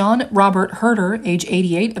 John Robert Herder, age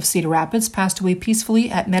 88 of Cedar Rapids, passed away peacefully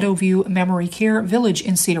at Meadowview Memory Care Village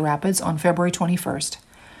in Cedar Rapids on February 21st.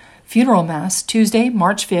 Funeral Mass, Tuesday,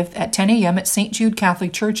 March 5th at 10 a.m. at St. Jude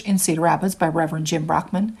Catholic Church in Cedar Rapids by Reverend Jim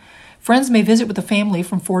Brockman. Friends may visit with the family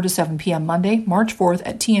from 4 to 7 p.m. Monday, March 4th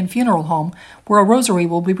at TN Funeral Home, where a rosary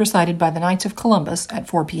will be recited by the Knights of Columbus at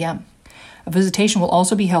 4 p.m. A visitation will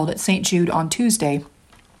also be held at St. Jude on Tuesday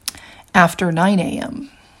after 9 a.m.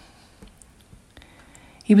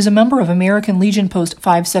 He was a member of American Legion Post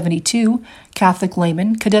 572, Catholic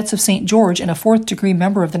layman, Cadets of St. George, and a fourth-degree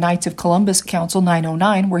member of the Knights of Columbus Council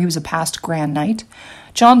 909, where he was a past Grand Knight.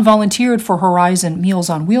 John volunteered for Horizon Meals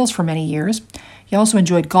on Wheels for many years. He also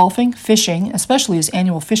enjoyed golfing, fishing, especially his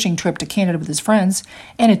annual fishing trip to Canada with his friends,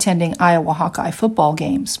 and attending Iowa Hawkeye football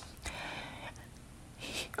games.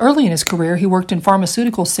 Early in his career, he worked in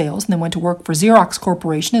pharmaceutical sales and then went to work for Xerox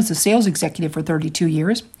Corporation as a sales executive for 32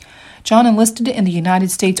 years. John enlisted in the United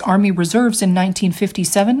States Army Reserves in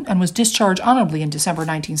 1957 and was discharged honorably in December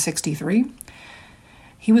 1963.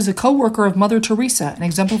 He was a co-worker of Mother Teresa and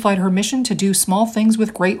exemplified her mission to do small things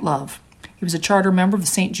with great love. He was a charter member of the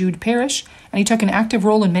St. Jude Parish, and he took an active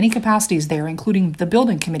role in many capacities there, including the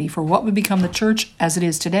building committee for what would become the church as it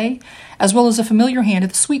is today, as well as a familiar hand at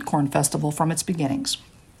the Sweet Corn Festival from its beginnings.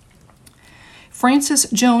 Frances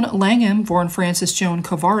Joan Langham, born Frances Joan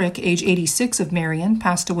Kovarik, age 86 of Marion,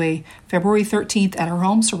 passed away February 13th at her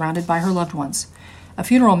home surrounded by her loved ones. A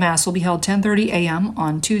funeral mass will be held 10:30 a.m.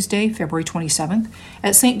 on Tuesday, February 27th,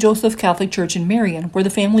 at St. Joseph Catholic Church in Marion, where the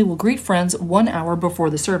family will greet friends 1 hour before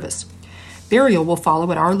the service. Burial will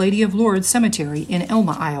follow at Our Lady of Lourdes Cemetery in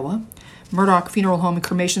Elma, Iowa. Murdoch Funeral Home and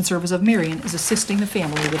Cremation Service of Marion is assisting the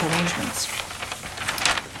family with arrangements.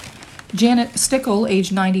 Janet Stickle,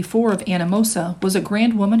 age 94 of Anamosa, was a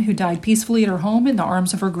grand woman who died peacefully at her home in the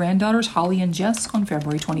arms of her granddaughters Holly and Jess on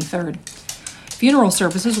February 23rd. Funeral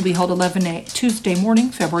services will be held Tuesday morning,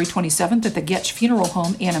 February 27th at the Getch Funeral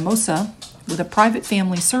Home, Anamosa, with a private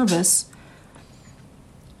family service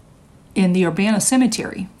in the Urbana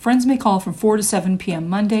Cemetery. Friends may call from 4 to 7 p.m.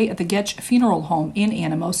 Monday at the Getch Funeral Home in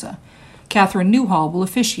Anamosa. Catherine Newhall will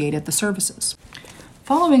officiate at the services.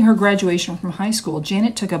 Following her graduation from high school,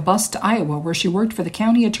 Janet took a bus to Iowa, where she worked for the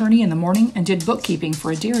county attorney in the morning and did bookkeeping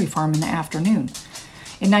for a dairy farm in the afternoon.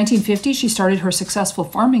 In 1950, she started her successful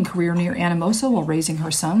farming career near Anamosa while raising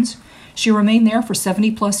her sons. She remained there for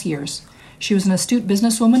 70-plus years. She was an astute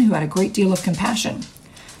businesswoman who had a great deal of compassion.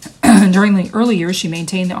 During the early years, she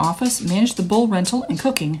maintained the office, managed the bull rental, and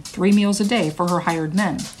cooking 3 meals a day for her hired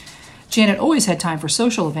men. Janet always had time for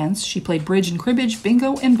social events. She played bridge and cribbage,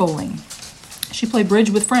 bingo, and bowling. She played bridge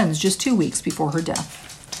with friends just 2 weeks before her death.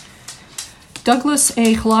 Douglas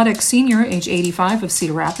A. Holodic Sr., age 85, of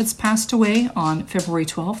Cedar Rapids, passed away on February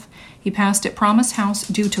 12th. He passed at Promise House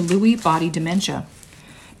due to Lewy body dementia.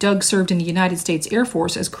 Doug served in the United States Air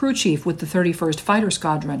Force as crew chief with the 31st Fighter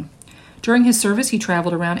Squadron. During his service, he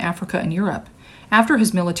traveled around Africa and Europe. After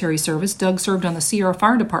his military service, Doug served on the Sierra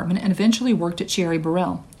Fire Department and eventually worked at Cherry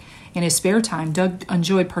Burrell. In his spare time, Doug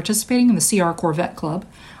enjoyed participating in the CR Corvette Club,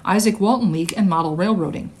 Isaac Walton League, and model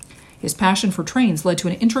railroading. His passion for trains led to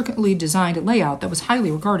an intricately designed layout that was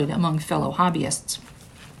highly regarded among fellow hobbyists.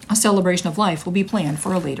 A celebration of life will be planned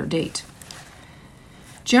for a later date.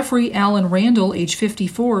 Jeffrey Allen Randall, age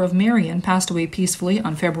 54, of Marion, passed away peacefully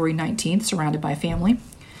on February 19th, surrounded by family.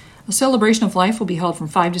 A celebration of life will be held from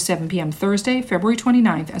 5 to 7 p.m. Thursday, February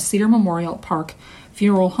 29th, at Cedar Memorial Park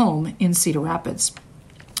Funeral Home in Cedar Rapids.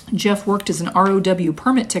 Jeff worked as an ROW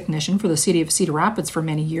permit technician for the city of Cedar Rapids for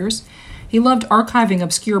many years. He loved archiving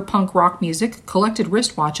obscure punk rock music, collected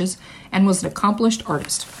wristwatches, and was an accomplished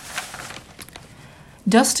artist.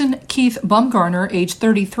 Dustin Keith Bumgarner, age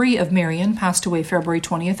 33, of Marion, passed away February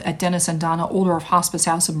 20th at Dennis and Donna Oldorf Hospice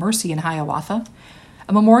House of Mercy in Hiawatha.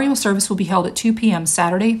 A memorial service will be held at 2 p.m.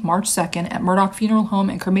 Saturday, March 2nd, at Murdoch Funeral Home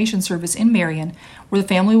and Cremation Service in Marion, where the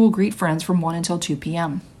family will greet friends from 1 until 2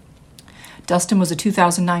 p.m. Dustin was a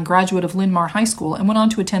 2009 graduate of Linn-Mar High School and went on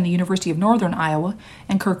to attend the University of Northern Iowa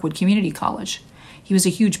and Kirkwood Community College. He was a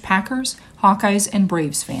huge Packers, Hawkeyes, and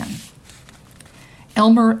Braves fan.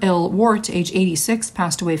 Elmer L. Wart, age 86,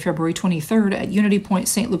 passed away February 23rd at Unity Point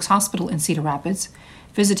St. Luke's Hospital in Cedar Rapids.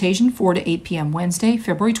 Visitation 4 to 8 p.m. Wednesday,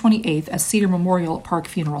 February 28th at Cedar Memorial Park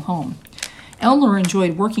Funeral Home. Elmer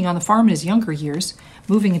enjoyed working on the farm in his younger years.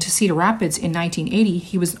 Moving into Cedar Rapids in 1980,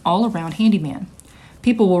 he was an all-around handyman.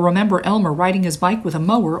 People will remember Elmer riding his bike with a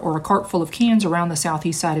mower or a cart full of cans around the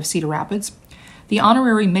southeast side of Cedar Rapids. The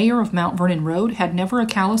honorary mayor of Mount Vernon Road had never a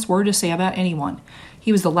callous word to say about anyone.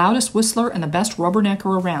 He was the loudest whistler and the best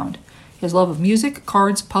rubbernecker around. His love of music,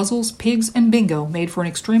 cards, puzzles, pigs, and bingo made for an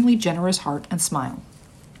extremely generous heart and smile.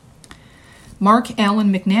 Mark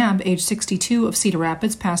Allen McNabb, age 62, of Cedar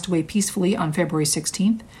Rapids, passed away peacefully on February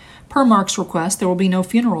 16th. Per Mark's request, there will be no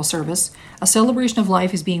funeral service. A celebration of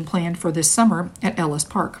life is being planned for this summer at Ellis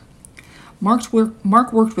Park. Mark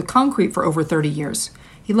worked with concrete for over 30 years.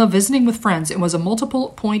 He loved visiting with friends and was a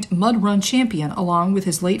multiple-point mud run champion along with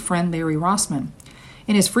his late friend Larry Rossman.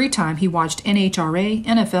 In his free time, he watched NHRA,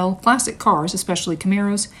 NFL, classic cars, especially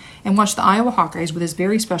Camaros, and watched the Iowa Hawkeyes with his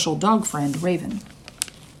very special dog friend, Raven.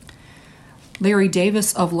 Larry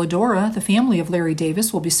Davis of Ladora, the family of Larry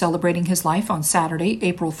Davis, will be celebrating his life on Saturday,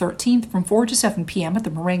 April 13th from 4 to 7 p.m. at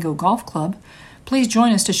the Marengo Golf Club. Please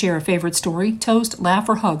join us to share a favorite story, toast, laugh,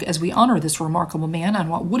 or hug as we honor this remarkable man on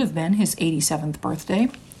what would have been his 87th birthday.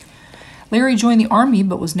 Larry joined the Army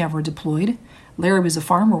but was never deployed. Larry was a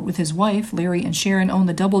farmer with his wife. Larry and Sharon owned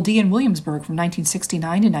the Double D in Williamsburg from 1969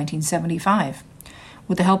 to 1975.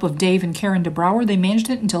 With the help of Dave and Karen DeBrouwer, they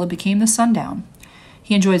managed it until it became the Sundown.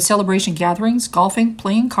 He enjoyed celebration gatherings, golfing,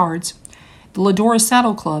 playing cards, the Ladora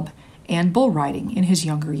Saddle Club, and bull riding in his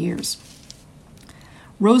younger years.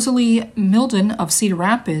 Rosalie Milden of Cedar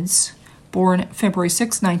Rapids, born February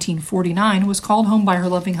 6, 1949, was called home by her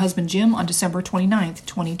loving husband Jim on December 29,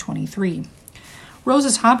 2023.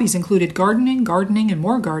 Rosa's hobbies included gardening, and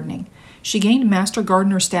more gardening. She gained Master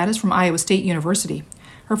Gardener status from Iowa State University.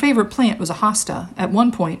 Her favorite plant was a hosta. At one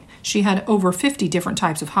point, she had over 50 different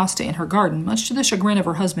types of hosta in her garden, much to the chagrin of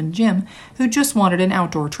her husband Jim, who just wanted an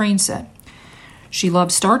outdoor train set. She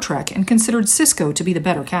loved Star Trek and considered Sisko to be the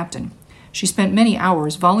better captain. She spent many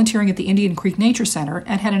hours volunteering at the Indian Creek Nature Center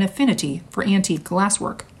and had an affinity for antique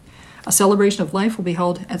glasswork. A celebration of life will be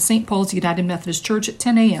held at St. Paul's United Methodist Church at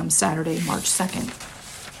 10 a.m. Saturday, March 2nd.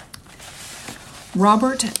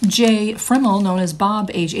 Robert J. Frimmel, known as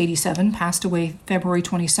Bob, age 87, passed away February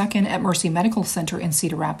 22nd at Mercy Medical Center in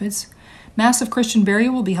Cedar Rapids. Mass of Christian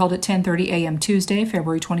burial will be held at 10:30 a.m. Tuesday,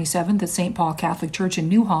 February 27th at St. Paul Catholic Church in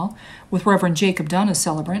Newhall, with Reverend Jacob Dunn as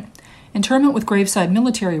celebrant. Interment with graveside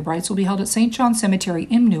military rites will be held at St. John Cemetery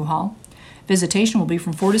in Newhall. Visitation will be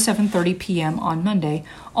from 4 to 7:30 p.m. on Monday,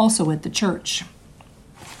 also at the church.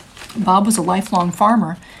 Bob was a lifelong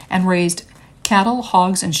farmer and raised cattle,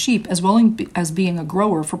 hogs, and sheep, as well as being a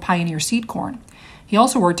grower for Pioneer seed corn. He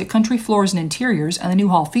also worked at Country Floors and Interiors and the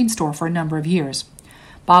Newhall Feed Store for a number of years.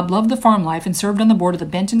 Bob loved the farm life and served on the board of the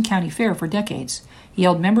Benton County Fair for decades. He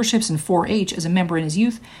held memberships in 4-H as a member in his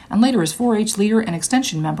youth, and later as 4-H leader and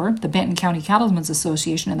extension member, the Benton County Cattlemen's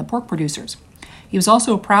Association and the Pork Producers. He was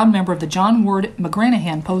also a proud member of the John Ward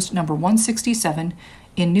McGranahan Post number 167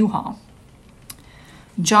 in Newhall.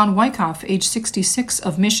 John Wyckoff, age 66,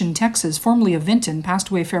 of Mission, Texas, formerly of Vinton, passed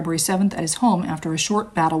away February 7th at his home after a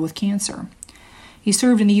short battle with cancer. He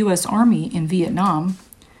served in the U.S. Army in Vietnam.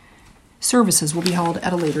 Services will be held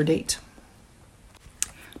at a later date.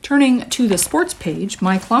 Turning to the sports page,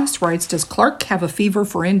 Mike Lost writes, does Clark have a fever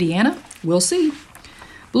for Indiana? We'll see.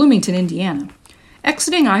 Bloomington, Indiana.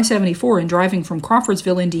 Exiting I-74 and driving from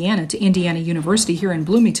Crawfordsville, Indiana to Indiana University here in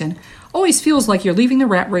Bloomington always feels like you're leaving the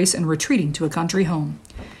rat race and retreating to a country home.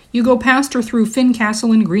 You go past or through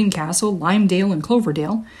Fincastle and Greencastle, Limedale and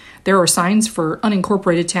Cloverdale. There are signs for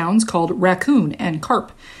unincorporated towns called Raccoon and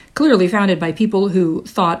Carp, clearly founded by people who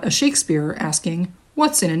thought of Shakespeare asking,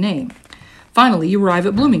 what's in a name? Finally, you arrive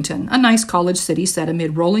at Bloomington, a nice college city set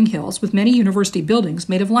amid rolling hills with many university buildings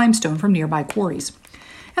made of limestone from nearby quarries.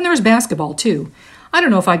 And there's basketball, too. I don't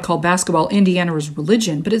know if I'd call basketball Indiana's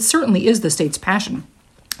religion, but it certainly is the state's passion.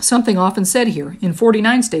 Something often said here, in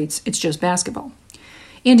 49 states, it's just basketball.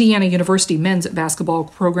 Indiana University men's basketball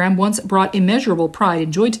program once brought immeasurable pride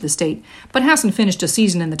and joy to the state, but hasn't finished a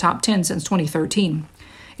season in the top 10 since 2013.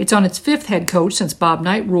 It's on its fifth head coach since Bob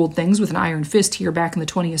Knight ruled things with an iron fist here back in the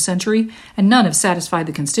 20th century, and none have satisfied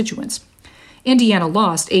the constituents. Indiana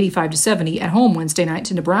lost 85-70 at home Wednesday night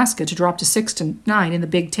to Nebraska to drop to 6-9 in the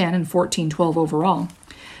Big Ten and 14-12 overall.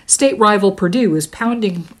 State rival Purdue is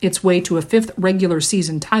pounding its way to a fifth regular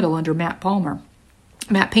season title under Matt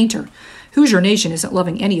Painter. Hoosier Nation isn't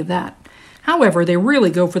loving any of that. However, they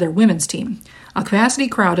really go for their women's team. A capacity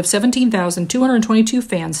crowd of 17,222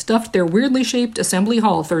 fans stuffed their weirdly shaped assembly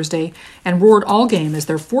hall Thursday and roared all game as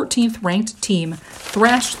their 14th ranked team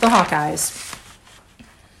thrashed the Hawkeyes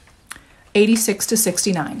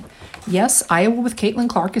 86-69. Yes, Iowa with Caitlin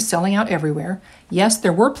Clark is selling out everywhere. Yes,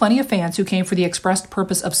 there were plenty of fans who came for the expressed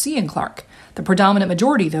purpose of seeing Clark. The predominant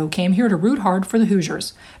majority, though, came here to root hard for the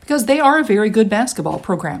Hoosiers, because they are a very good basketball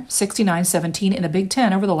program, 69-17 in the Big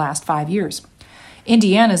Ten over the last 5 years.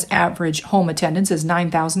 Indiana's average home attendance is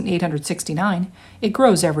 9,869. It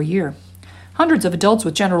grows every year. Hundreds of adults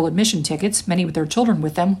with general admission tickets, many with their children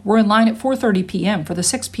with them, were in line at 4:30 p.m. for the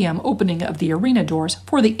 6 p.m. opening of the arena doors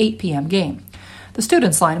for the 8 p.m. game. The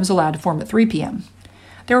students' line was allowed to form at 3 p.m.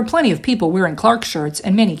 There were plenty of people wearing Clark shirts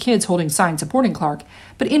and many kids holding signs supporting Clark,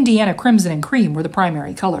 but Indiana crimson and cream were the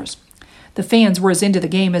primary colors. The fans were as into the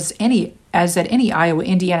game as at any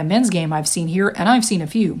Iowa-Indiana men's game I've seen here, and I've seen a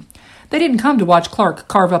few. They didn't come to watch Clark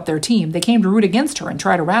carve up their team. They came to root against her and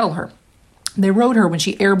try to rattle her. They rode her when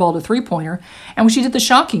she airballed a three-pointer, and when she did the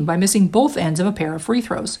shocking by missing both ends of a pair of free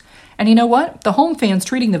throws. And you know what? The home fans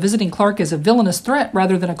treating the visiting Clark as a villainous threat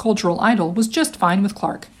rather than a cultural idol was just fine with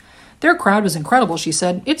Clark. Their crowd was incredible, she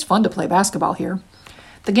said. It's fun to play basketball here.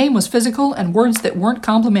 The game was physical, and words that weren't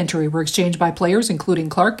complimentary were exchanged by players, including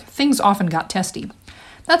Clark. Things often got testy.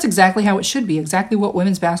 That's exactly how it should be, exactly what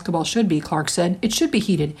women's basketball should be, Clark said. It should be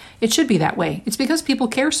heated. It should be that way. It's because people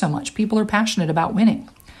care so much. People are passionate about winning.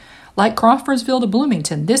 Like Crawfordsville to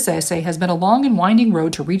Bloomington, this essay has been a long and winding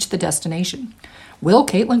road to reach the destination. Will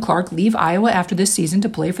Caitlin Clark leave Iowa after this season to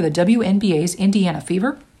play for the WNBA's Indiana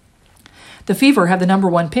Fever? The Fever had the number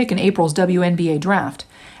 1 pick in April's WNBA draft.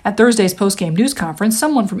 At Thursday's postgame news conference,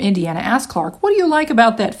 someone from Indiana asked Clark, what do you like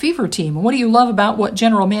about that Fever team, and what do you love about what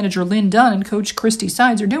General Manager Lynn Dunn and Coach Christy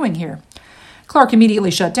Sides are doing here? Clark immediately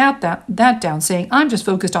shut that down, saying, I'm just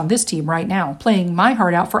focused on this team right now, playing my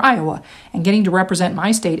heart out for Iowa and getting to represent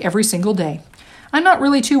my state every single day. I'm not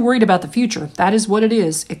really too worried about the future. That is what it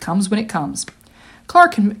is. It comes when it comes.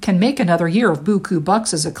 Clark can make another year of buku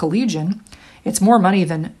bucks as a collegian. It's more money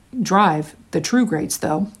than drive the true greats,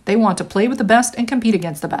 though. They want to play with the best and compete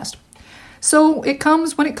against the best. So it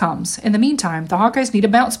comes when it comes. In the meantime, the Hawkeyes need a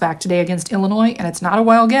bounce back today against Illinois, and it's not a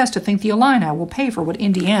wild guess to think the Illini will pay for what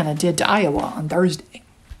Indiana did to Iowa on Thursday.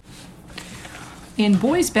 In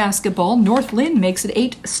boys basketball, North Lynn makes it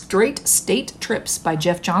 8 straight state trips by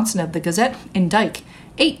Jeff Johnson of the Gazette in Dyke.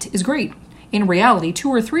 8 is great. In reality, 2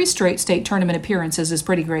 or 3 straight state tournament appearances is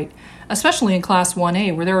pretty great, especially in Class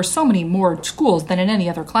 1A, where there are so many more schools than in any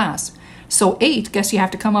other class. So 8, guess you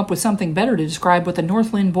have to come up with something better to describe what the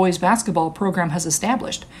North Lynn boys basketball program has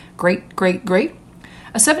established. Great, great, great.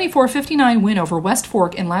 A 74-59 win over West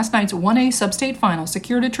Fork in last night's 1A sub-state final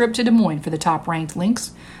secured a trip to Des Moines for the top-ranked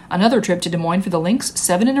Lynx. Another trip to Des Moines for the Lynx,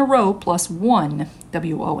 7 in a row plus 1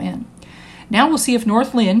 WON. Now we'll see if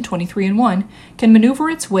North Lynn, 23-1, can maneuver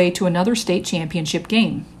its way to another state championship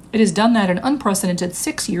game. It has done that an unprecedented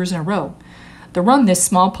 6 years in a row. The run this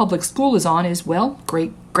small public school is on is, well,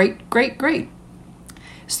 great, great, great, great.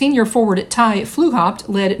 Senior forward Ty Fluhopt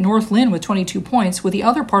led North Lynn with 22 points, with the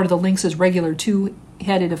other part of the Lynx's regular 2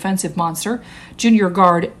 hot-headed offensive monster, junior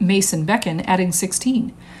guard Mason Becken, adding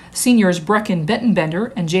 16. Seniors Brecken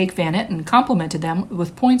Bettenbender and Jake Van Etten complimented them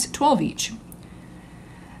with points 12 each.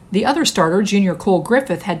 The other starter, junior Cole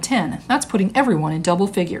Griffith, had 10. That's putting everyone in double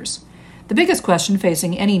figures. The biggest question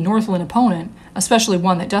facing any Northland opponent, especially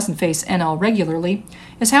one that doesn't face NL regularly,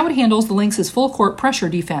 is how it handles the Lynx' full-court pressure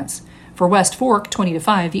defense. For West Fork,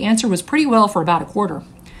 20-5, the answer was pretty well for about a quarter.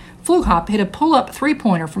 Flughop hit a pull-up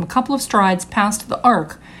three-pointer from a couple of strides past the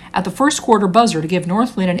arc at the first quarter buzzer to give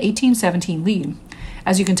Northland an 18-17 lead.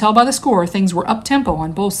 As you can tell by the score, things were up-tempo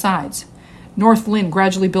on both sides. Northland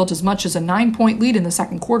gradually built as much as a 9-point lead in the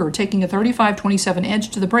second quarter, taking a 35-27 edge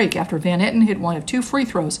to the break after Van Etten hit one of two free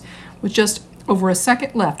throws with just over a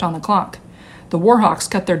second left on the clock. The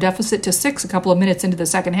Warhawks cut their deficit to 6 a couple of minutes into the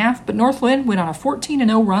second half, but Northland went on a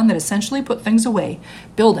 14-0 run that essentially put things away,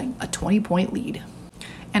 building a 20-point lead.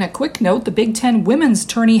 And a quick note, the Big Ten women's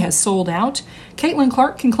tourney has sold out. Caitlin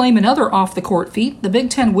Clark can claim another off-the-court feat. The Big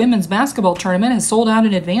Ten women's basketball tournament has sold out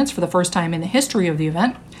in advance for the first time in the history of the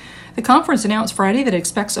event. The conference announced Friday that it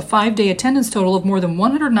expects a 5-day attendance total of more than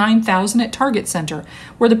 109,000 at Target Center,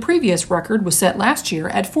 where the previous record was set last year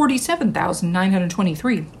at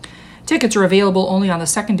 47,923. Tickets are available only on the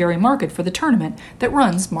secondary market for the tournament that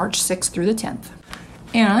runs March 6th through the 10th.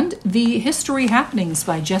 And the History Happenings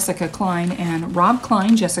by Jessica Klein and Rob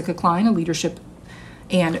Klein. Jessica Klein, a leadership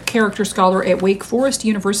and character scholar at Wake Forest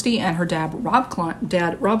University, and her dad, Rob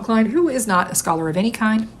Klein, who is not a scholar of any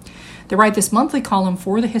kind. They write this monthly column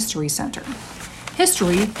for the History Center.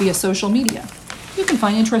 History via social media. You can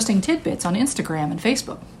find interesting tidbits on Instagram and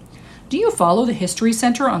Facebook. Do you follow the History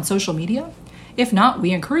Center on social media? If not,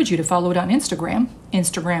 we encourage you to follow it on Instagram,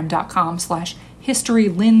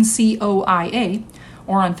 instagram.com/historylyncoia,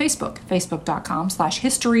 or on Facebook,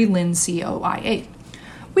 facebook.com/historylyncoia.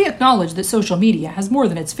 We acknowledge that social media has more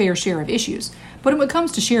than its fair share of issues, but when it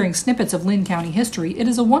comes to sharing snippets of Linn County history, it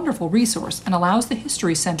is a wonderful resource and allows the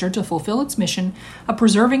History Center to fulfill its mission of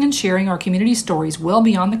preserving and sharing our community stories well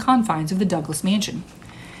beyond the confines of the Douglas Mansion.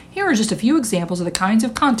 Here are just a few examples of the kinds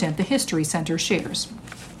of content the History Center shares.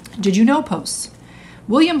 Did you know posts?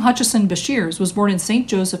 William Hutchison Bashirs was born in St.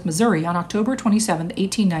 Joseph, Missouri on October 27,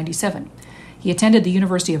 1897. He attended the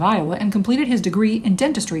University of Iowa and completed his degree in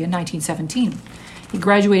dentistry in 1917. He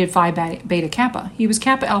graduated Phi Beta Kappa. He was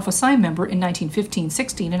Kappa Alpha Psi member in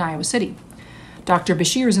 1915-16 in Iowa City. Dr.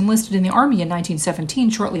 Bashirs enlisted in the Army in 1917,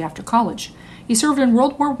 shortly after college. He served in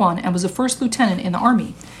World War I and was a first lieutenant in the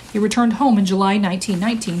Army. He returned home in July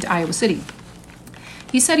 1919 to Iowa City.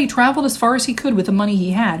 He said he traveled as far as he could with the money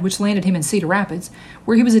he had, which landed him in Cedar Rapids,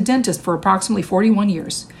 where he was a dentist for approximately 41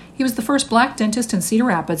 years. He was the first black dentist in Cedar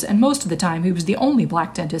Rapids, and most of the time he was the only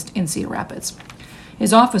black dentist in Cedar Rapids.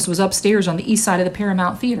 His office was upstairs on the east side of the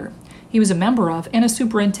Paramount Theater. He was a member of and a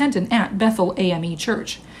superintendent at Bethel AME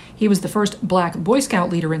Church. He was the first black Boy Scout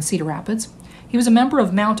leader in Cedar Rapids. He was a member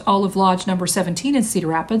of Mount Olive Lodge No. 17 in Cedar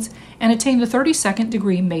Rapids and attained the 32nd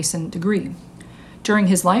degree Mason degree. During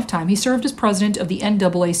his lifetime, he served as president of the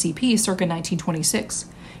NAACP circa 1926.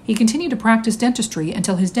 He continued to practice dentistry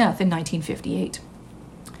until his death in 1958.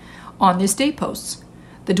 On this day posts,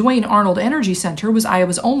 the Duane Arnold Energy Center was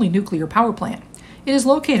Iowa's only nuclear power plant. It is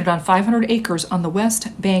located on 500 acres on the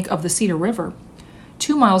west bank of the Cedar River,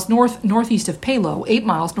 2 miles northeast of Palo, 8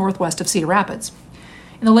 miles northwest of Cedar Rapids.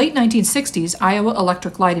 In the late 1960s, Iowa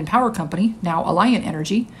Electric Light and Power Company, now Alliant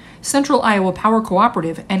Energy, Central Iowa Power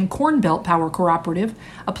Cooperative, and Corn Belt Power Cooperative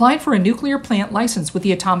applied for a nuclear plant license with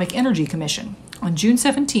the Atomic Energy Commission. On June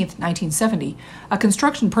 17, 1970, a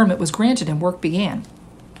construction permit was granted and work began.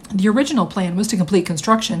 The original plan was to complete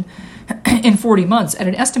construction in 40 months at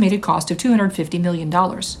an estimated cost of $250 million.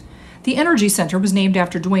 The Energy Center was named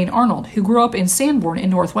after Duane Arnold, who grew up in Sanborn in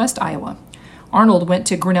northwest Iowa. Arnold went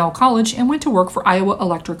to Grinnell College and went to work for Iowa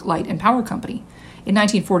Electric Light and Power Company. In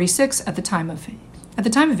 1946, at the time of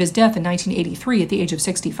his death in 1983 at the age of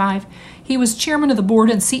 65, he was chairman of the board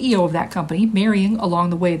and CEO of that company, marrying along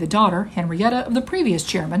the way the daughter, Henrietta, of the previous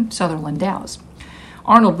chairman, Sutherland Dowse.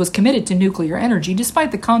 Arnold was committed to nuclear energy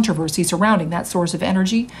despite the controversy surrounding that source of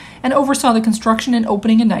energy and oversaw the construction and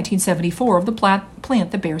opening in 1974 of the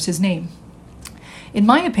plant that bears his name. In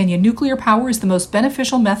my opinion, nuclear power is the most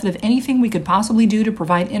beneficial method of anything we could possibly do to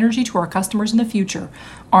provide energy to our customers in the future,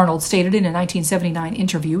 Arnold stated in a 1979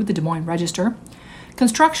 interview with the Des Moines Register.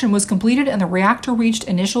 Construction was completed and the reactor reached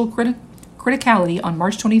initial criticality on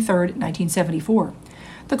March 23, 1974.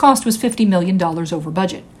 The cost was $50 million over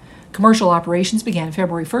budget. Commercial operations began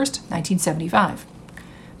February 1, 1975.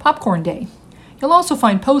 Popcorn Day. You'll also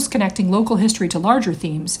find posts connecting local history to larger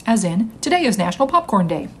themes, as in, today is National Popcorn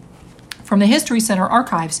Day. From the History Center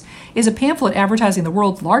archives is a pamphlet advertising the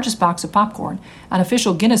world's largest box of popcorn, an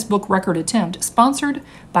official Guinness Book Record attempt sponsored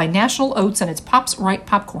by National Oats and its Pops Right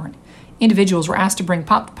Popcorn. Individuals were asked to bring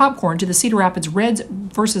popcorn to the Cedar Rapids Reds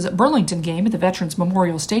versus Burlington game at the Veterans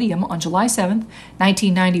Memorial Stadium on July 7,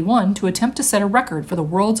 1991, to attempt to set a record for the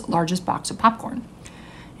world's largest box of popcorn.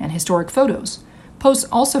 And historic photos. Posts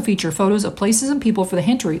also feature photos of places and people for the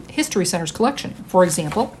History Center's collection. For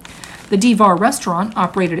example, the Divar restaurant,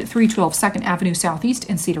 operated at 312 2nd Avenue Southeast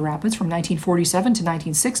in Cedar Rapids from 1947 to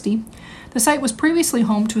 1960. The site was previously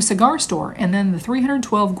home to a cigar store, and then the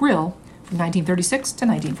 312 Grill from 1936 to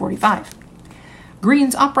 1945.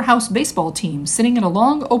 Green's Opera House baseball team sitting in a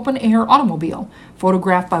long open-air automobile,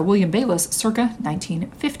 photographed by William Bayless circa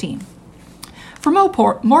 1915. For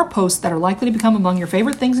more posts that are likely to become among your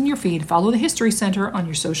favorite things in your feed, follow the History Center on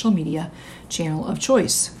your social media channel of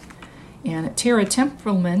choice. And Tara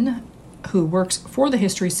Templeman, who works for the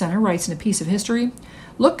History Center, writes in a piece of history,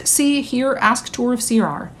 "Look, see, hear, ask tour of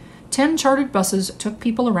CR. 10 chartered buses took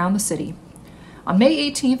people around the city. On May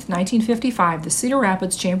 18, 1955, the Cedar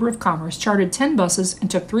Rapids Chamber of Commerce chartered 10 buses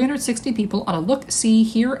and took 360 people on a look, see,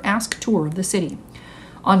 hear, ask tour of the city.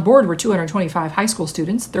 On board were 225 high school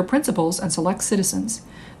students, their principals, and select citizens.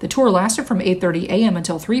 The tour lasted from 8:30 a.m.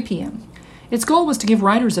 until 3 p.m. Its goal was to give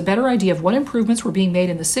riders a better idea of what improvements were being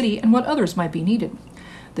made in the city and what others might be needed.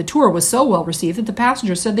 The tour was so well received that the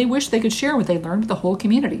passengers said they wished they could share what they learned with the whole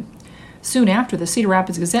community. Soon after, the Cedar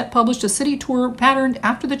Rapids Gazette published a city tour patterned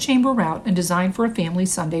after the chamber route and designed for a family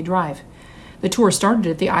Sunday drive. The tour started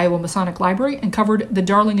at the Iowa Masonic Library and covered the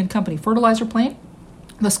Darling and Company fertilizer plant,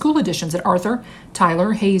 the school additions at Arthur,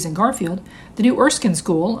 Tyler, Hayes, and Garfield, the new Erskine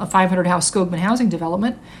School, a 500-house Skogman housing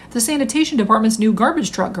development, the sanitation department's new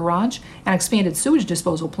garbage truck garage, an expanded sewage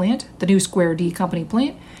disposal plant, the new Square D Company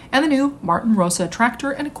plant, and the new Martin Rosa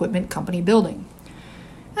Tractor and Equipment Company building.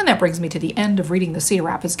 And that brings me to the end of reading the Cedar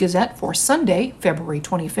Rapids Gazette for Sunday, February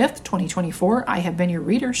 25th, 2024. I have been your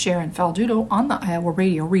reader, Sharon Faldudo, on the Iowa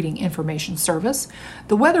Radio Reading Information Service.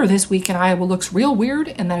 The weather this week in Iowa looks real weird,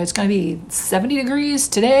 and that it's going to be 70 degrees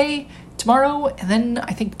today, tomorrow, and then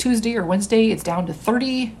I think Tuesday or Wednesday it's down to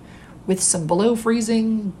 30 with some below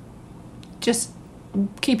freezing. Just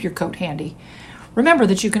keep your coat handy. Remember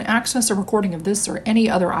that you can access a recording of this or any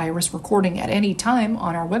other IRIS recording at any time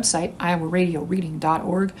on our website,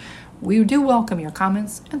 iowaradioreading.org. We do welcome your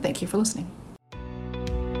comments, and thank you for listening.